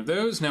 we get one of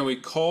those. Now we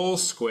call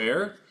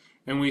square,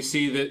 and we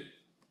see that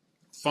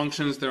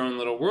functions their own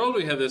little world.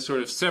 We have this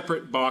sort of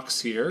separate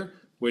box here,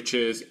 which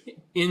is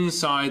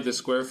inside the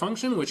square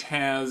function, which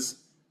has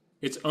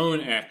its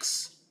own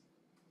x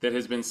that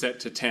has been set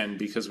to 10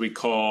 because we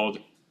called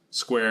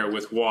square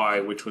with y,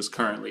 which was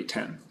currently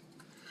 10.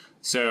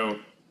 So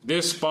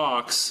this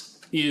box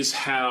is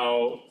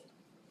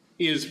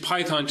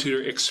Python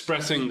Tutor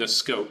expressing the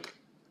scope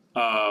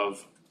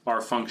of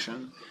our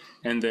function,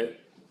 and that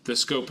the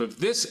scope of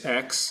this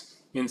x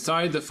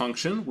inside the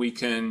function, we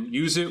can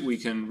use it, we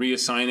can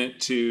reassign it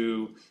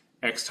to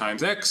x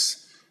times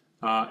x,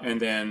 and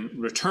then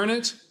return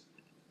it.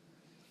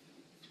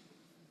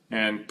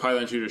 And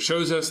Python Tutor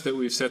shows us that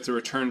we've set the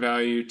return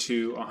value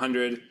to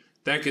 100.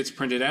 That gets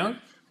printed out,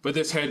 but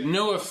this had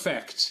no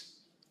effect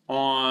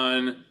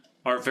on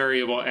our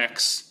variable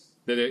x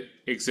that it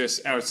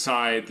exists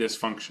outside this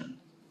function,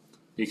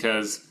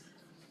 because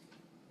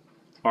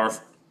our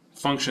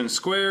function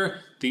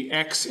square, the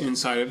x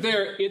inside of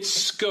there, its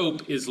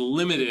scope is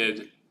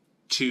limited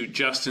to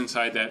just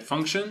inside that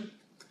function.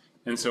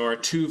 And so our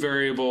two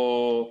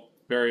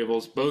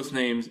variables, both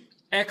named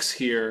x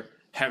here,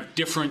 have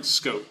different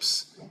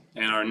scopes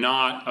and are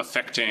not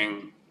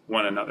affecting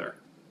one another.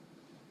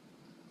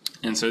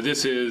 And so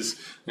this is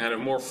kind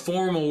of a more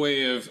formal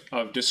way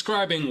of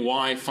describing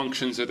why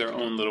functions are their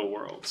own little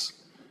worlds.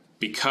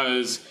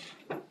 Because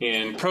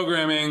in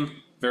programming,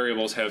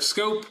 variables have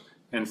scope,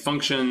 and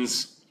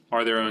functions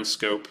are their own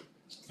scope,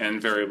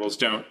 and variables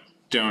don't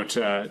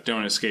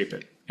escape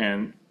it.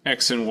 And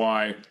x and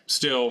y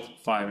still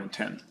 5 and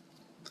 10.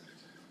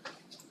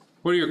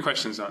 What are your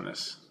questions on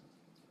this?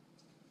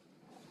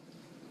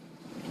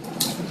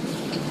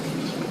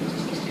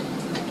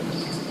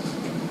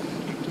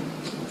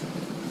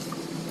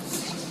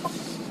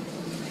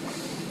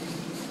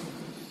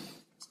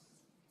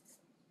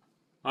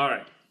 All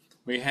right,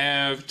 we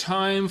have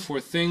time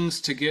for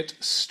things to get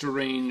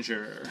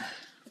stranger.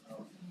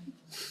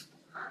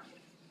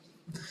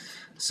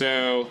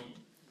 So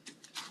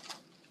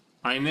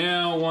I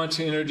now want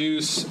to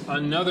introduce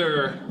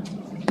another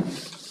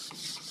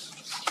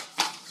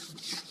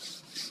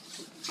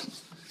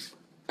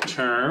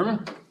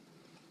term,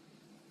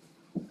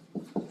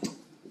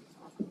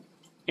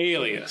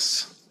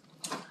 alias.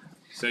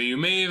 So you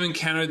may have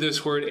encountered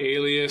this word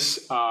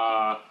alias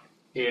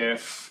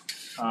if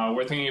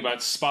we're thinking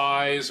about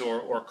spies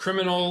or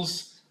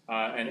criminals.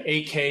 An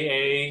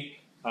AKA,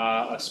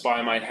 a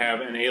spy might have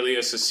an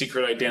alias, a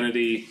secret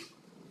identity.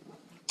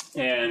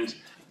 And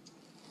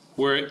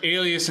where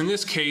alias in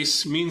this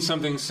case means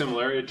something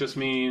similar, it just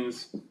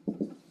means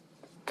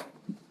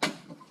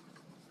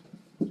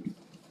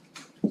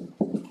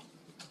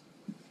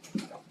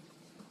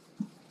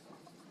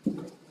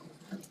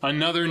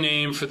another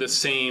name for the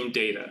same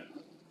data.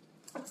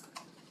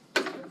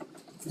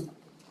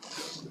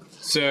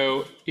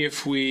 So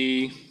if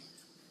we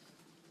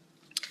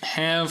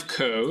have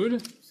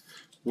code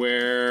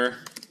where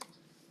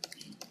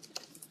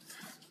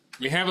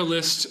we have a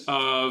list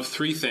of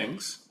 3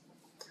 things,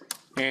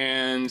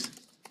 and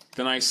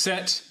then I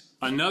set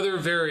another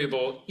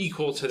variable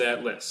equal to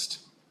that list,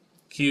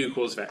 q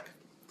equals vec.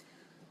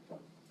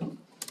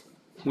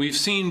 We've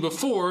seen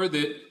before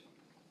that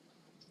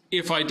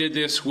if I did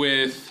this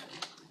with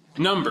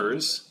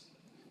numbers,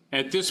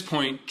 at this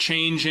point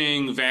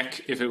changing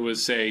vec, if it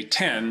was say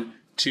 10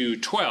 to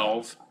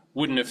 12,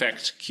 wouldn't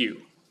affect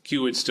q.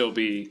 Q would still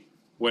be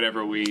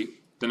whatever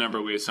the number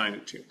we assigned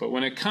it to. But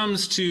when it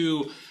comes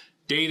to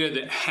data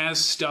that has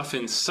stuff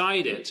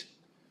inside it,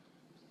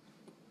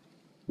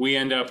 we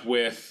end up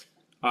with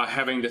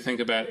having to think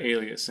about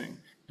aliasing.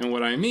 And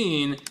what I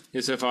mean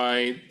is if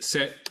I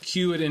set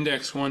q at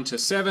index 1 to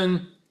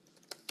 7,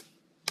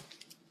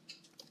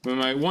 we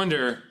might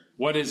wonder,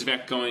 what is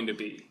vec going to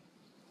be?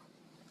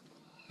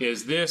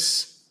 Is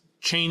this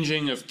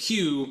changing of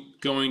q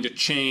going to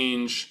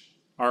change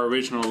our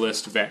original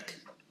list vec?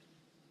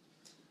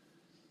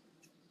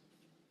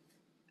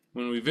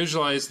 When we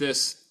visualize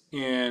this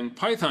in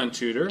Python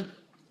tutor,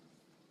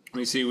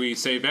 we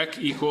say vec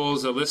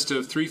equals a list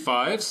of 3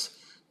 5s,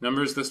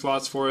 numbers the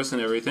slots for us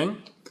and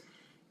everything.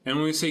 And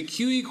when we say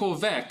q equal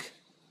vec,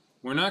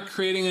 we're not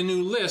creating a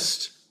new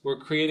list, we're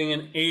creating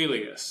an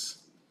alias.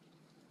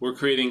 We're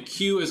creating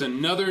q as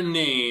another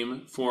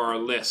name for our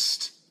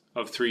list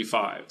of 3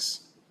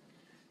 5s.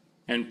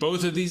 And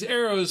both of these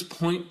arrows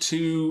point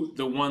to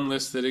the one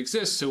list that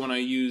exists. So when I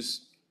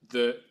use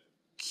the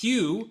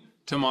q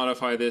to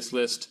modify this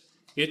list,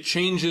 it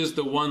changes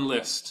the one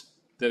list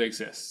that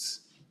exists.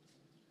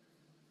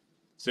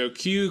 So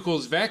q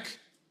equals vec.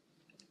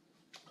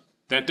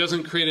 That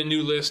doesn't create a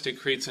new list, it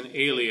creates an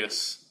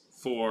alias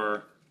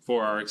for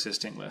our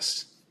existing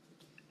list.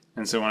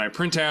 And so when I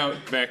print out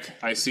vec,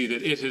 I see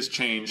that it has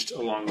changed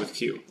along with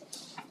q.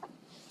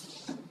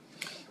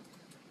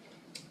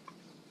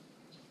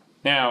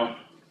 Now,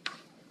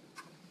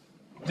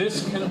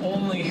 this can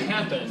only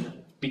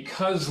happen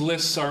because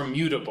lists are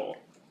mutable.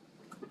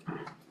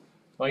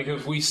 Like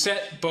if we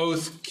set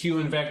both q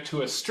and vec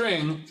to a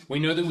string, we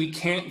know that we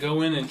can't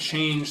go in and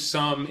change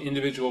some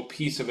individual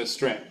piece of a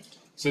string.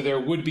 So there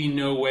would be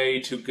no way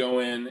to go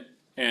in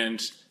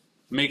and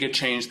make a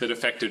change that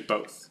affected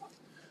both.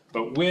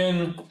 But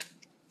when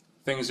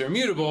things are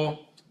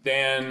mutable,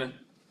 then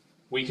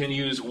we can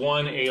use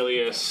one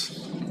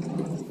alias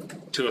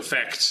to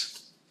affect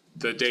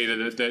the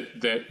data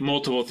that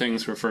multiple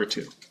things refer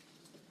to.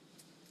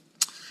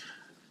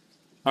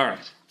 All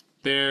right.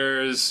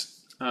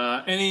 There's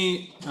what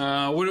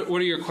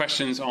are your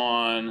questions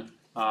on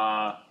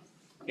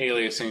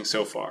aliasing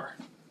so far?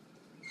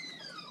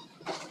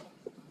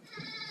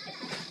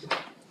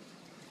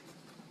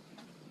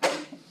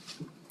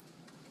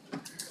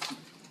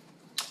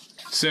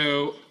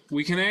 So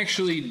we can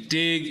actually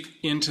dig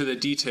into the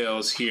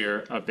details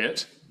here a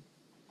bit,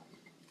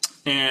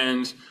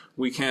 and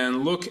we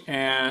can look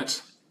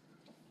at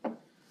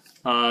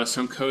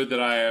some code that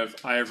I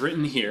have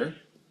written here.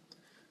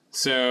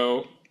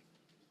 So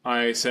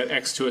I set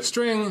x to a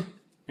string,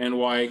 and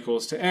y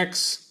equals to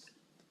x,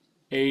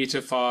 a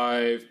to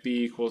 5,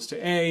 b equals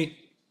to a.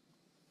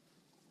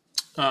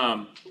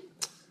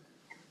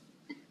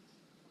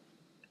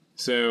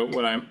 So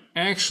what I'm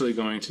actually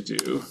going to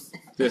do,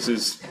 this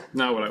is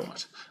not what I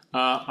want.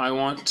 I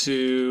want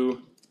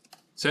to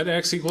set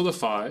x equal to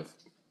 5.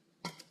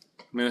 I'm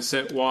going to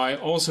set y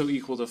also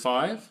equal to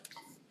 5.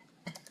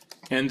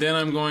 And then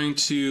I'm going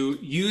to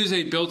use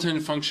a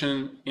built-in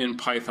function in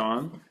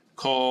Python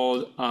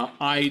called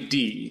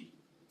id,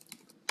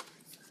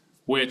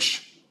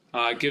 which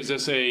gives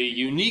us a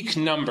unique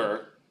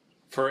number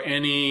for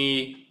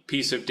any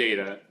piece of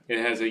data. It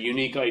has a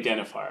unique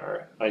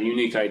identifier, a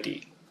unique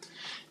ID.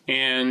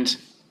 And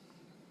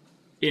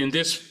in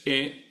the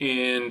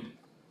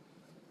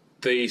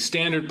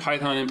standard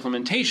Python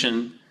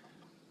implementation,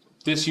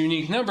 this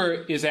unique number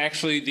is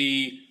actually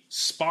the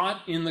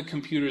spot in the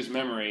computer's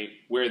memory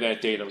where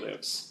that data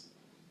lives.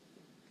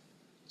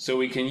 So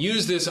we can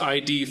use this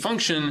ID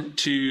function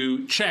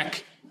to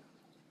check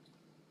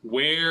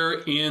where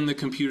in the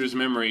computer's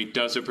memory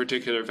does a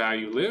particular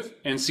value live,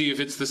 and see if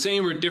it's the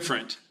same or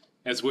different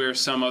as where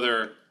some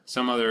other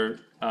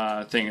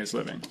thing is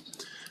living.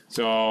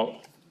 So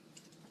I'll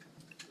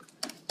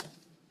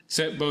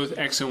set both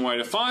x and y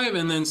to 5,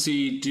 and then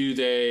see, do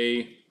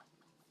they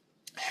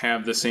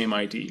have the same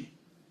ID?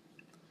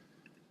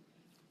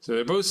 So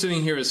they're both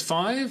sitting here as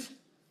 5.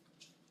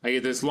 I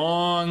get this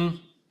long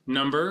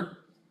number,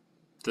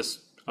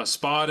 a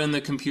spot in the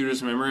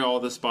computer's memory. All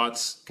the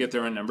spots get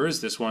their own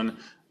numbers. This one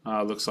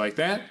looks like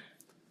that.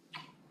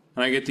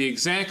 And I get the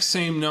exact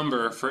same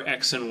number for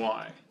x and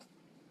y,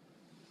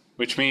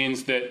 which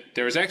means that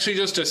there's actually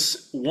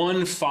just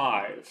one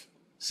 5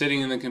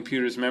 sitting in the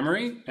computer's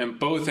memory, and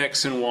both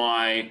x and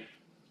y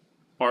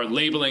are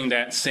labeling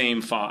that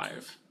same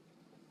 5.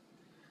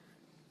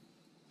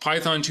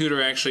 Python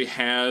tutor actually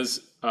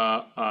has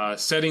a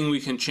setting we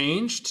can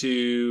change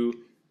to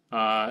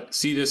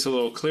see this a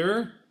little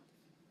clearer.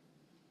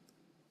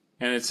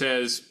 And it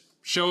says,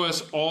 show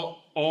us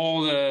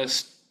all the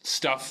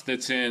stuff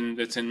that's in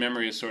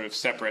memory as sort of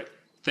separate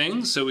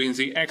things. So we can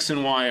see x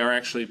and y are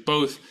actually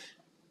both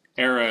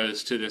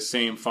arrows to the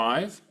same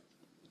 5.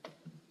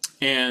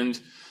 And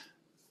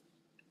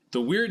the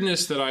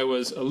weirdness that I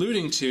was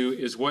alluding to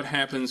is what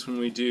happens when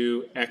we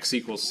do x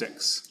equals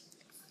 6.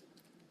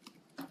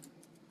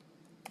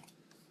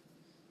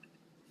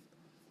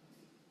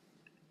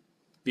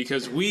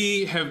 Because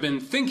we have been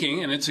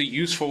thinking, and it's a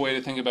useful way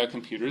to think about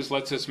computers,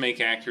 lets us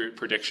make accurate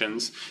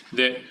predictions,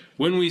 that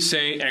when we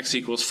say x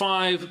equals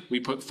 5,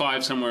 we put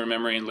 5 somewhere in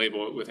memory and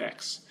label it with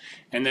x.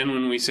 And then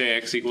when we say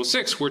x equals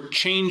 6, we're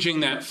changing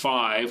that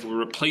 5, we're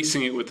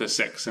replacing it with a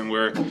 6, and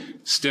we're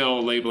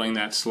still labeling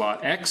that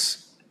slot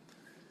x.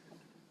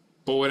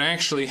 But what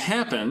actually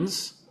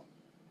happens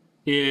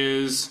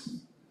is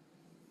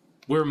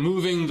we're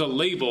moving the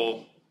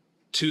label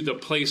to the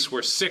place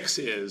where 6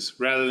 is,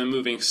 rather than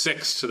moving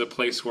 6 to the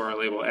place where our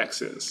label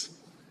x is.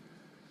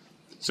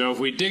 So if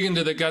we dig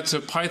into the guts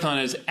of Python,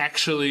 it's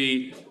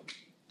actually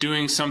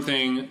doing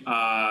something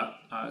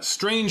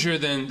stranger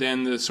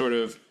than the sort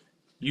of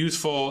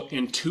useful,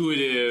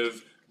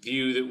 intuitive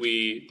view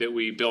that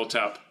we built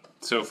up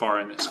so far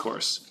in this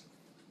course.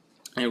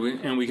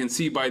 And we can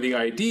see by the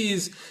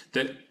IDs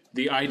that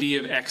the ID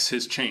of x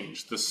has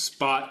changed. The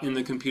spot in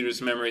the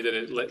computer's memory that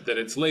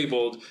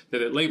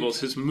it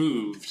labels has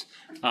moved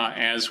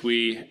as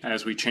we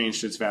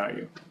changed its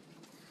value.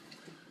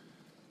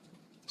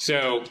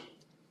 So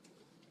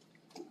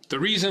the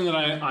reason that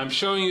I'm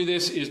showing you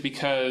this is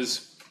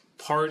because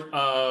part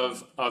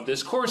of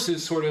this course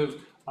is sort of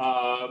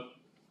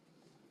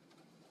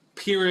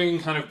peering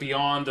kind of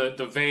beyond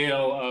the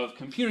veil of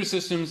computer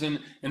systems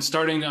and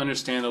starting to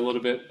understand a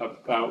little bit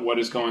about what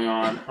is going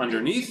on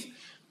underneath.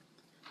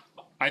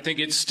 I think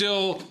it's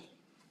still,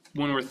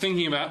 when we're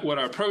thinking about what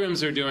our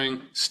programs are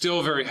doing,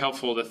 still very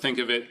helpful to think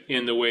of it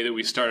in the way that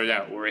we started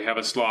out, where we have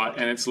a slot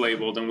and it's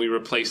labeled and we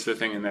replace the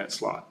thing in that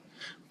slot.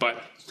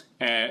 But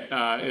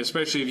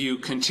especially if you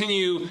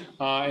continue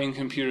in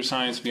computer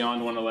science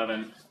beyond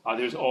 111,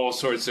 there's all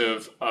sorts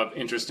of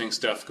interesting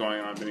stuff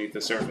going on beneath the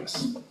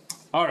surface.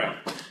 All right.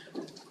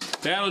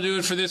 That'll do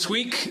it for this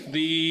week.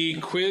 The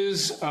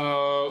quiz,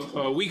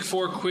 week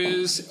 4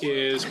 quiz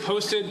is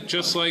posted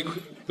just like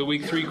the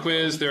week 3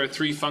 quiz. There are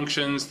 3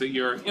 functions that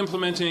you're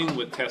implementing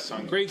with tests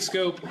on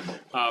Gradescope.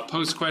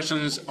 Post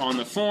questions on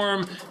the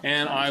forum,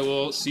 and I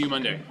will see you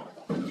Monday.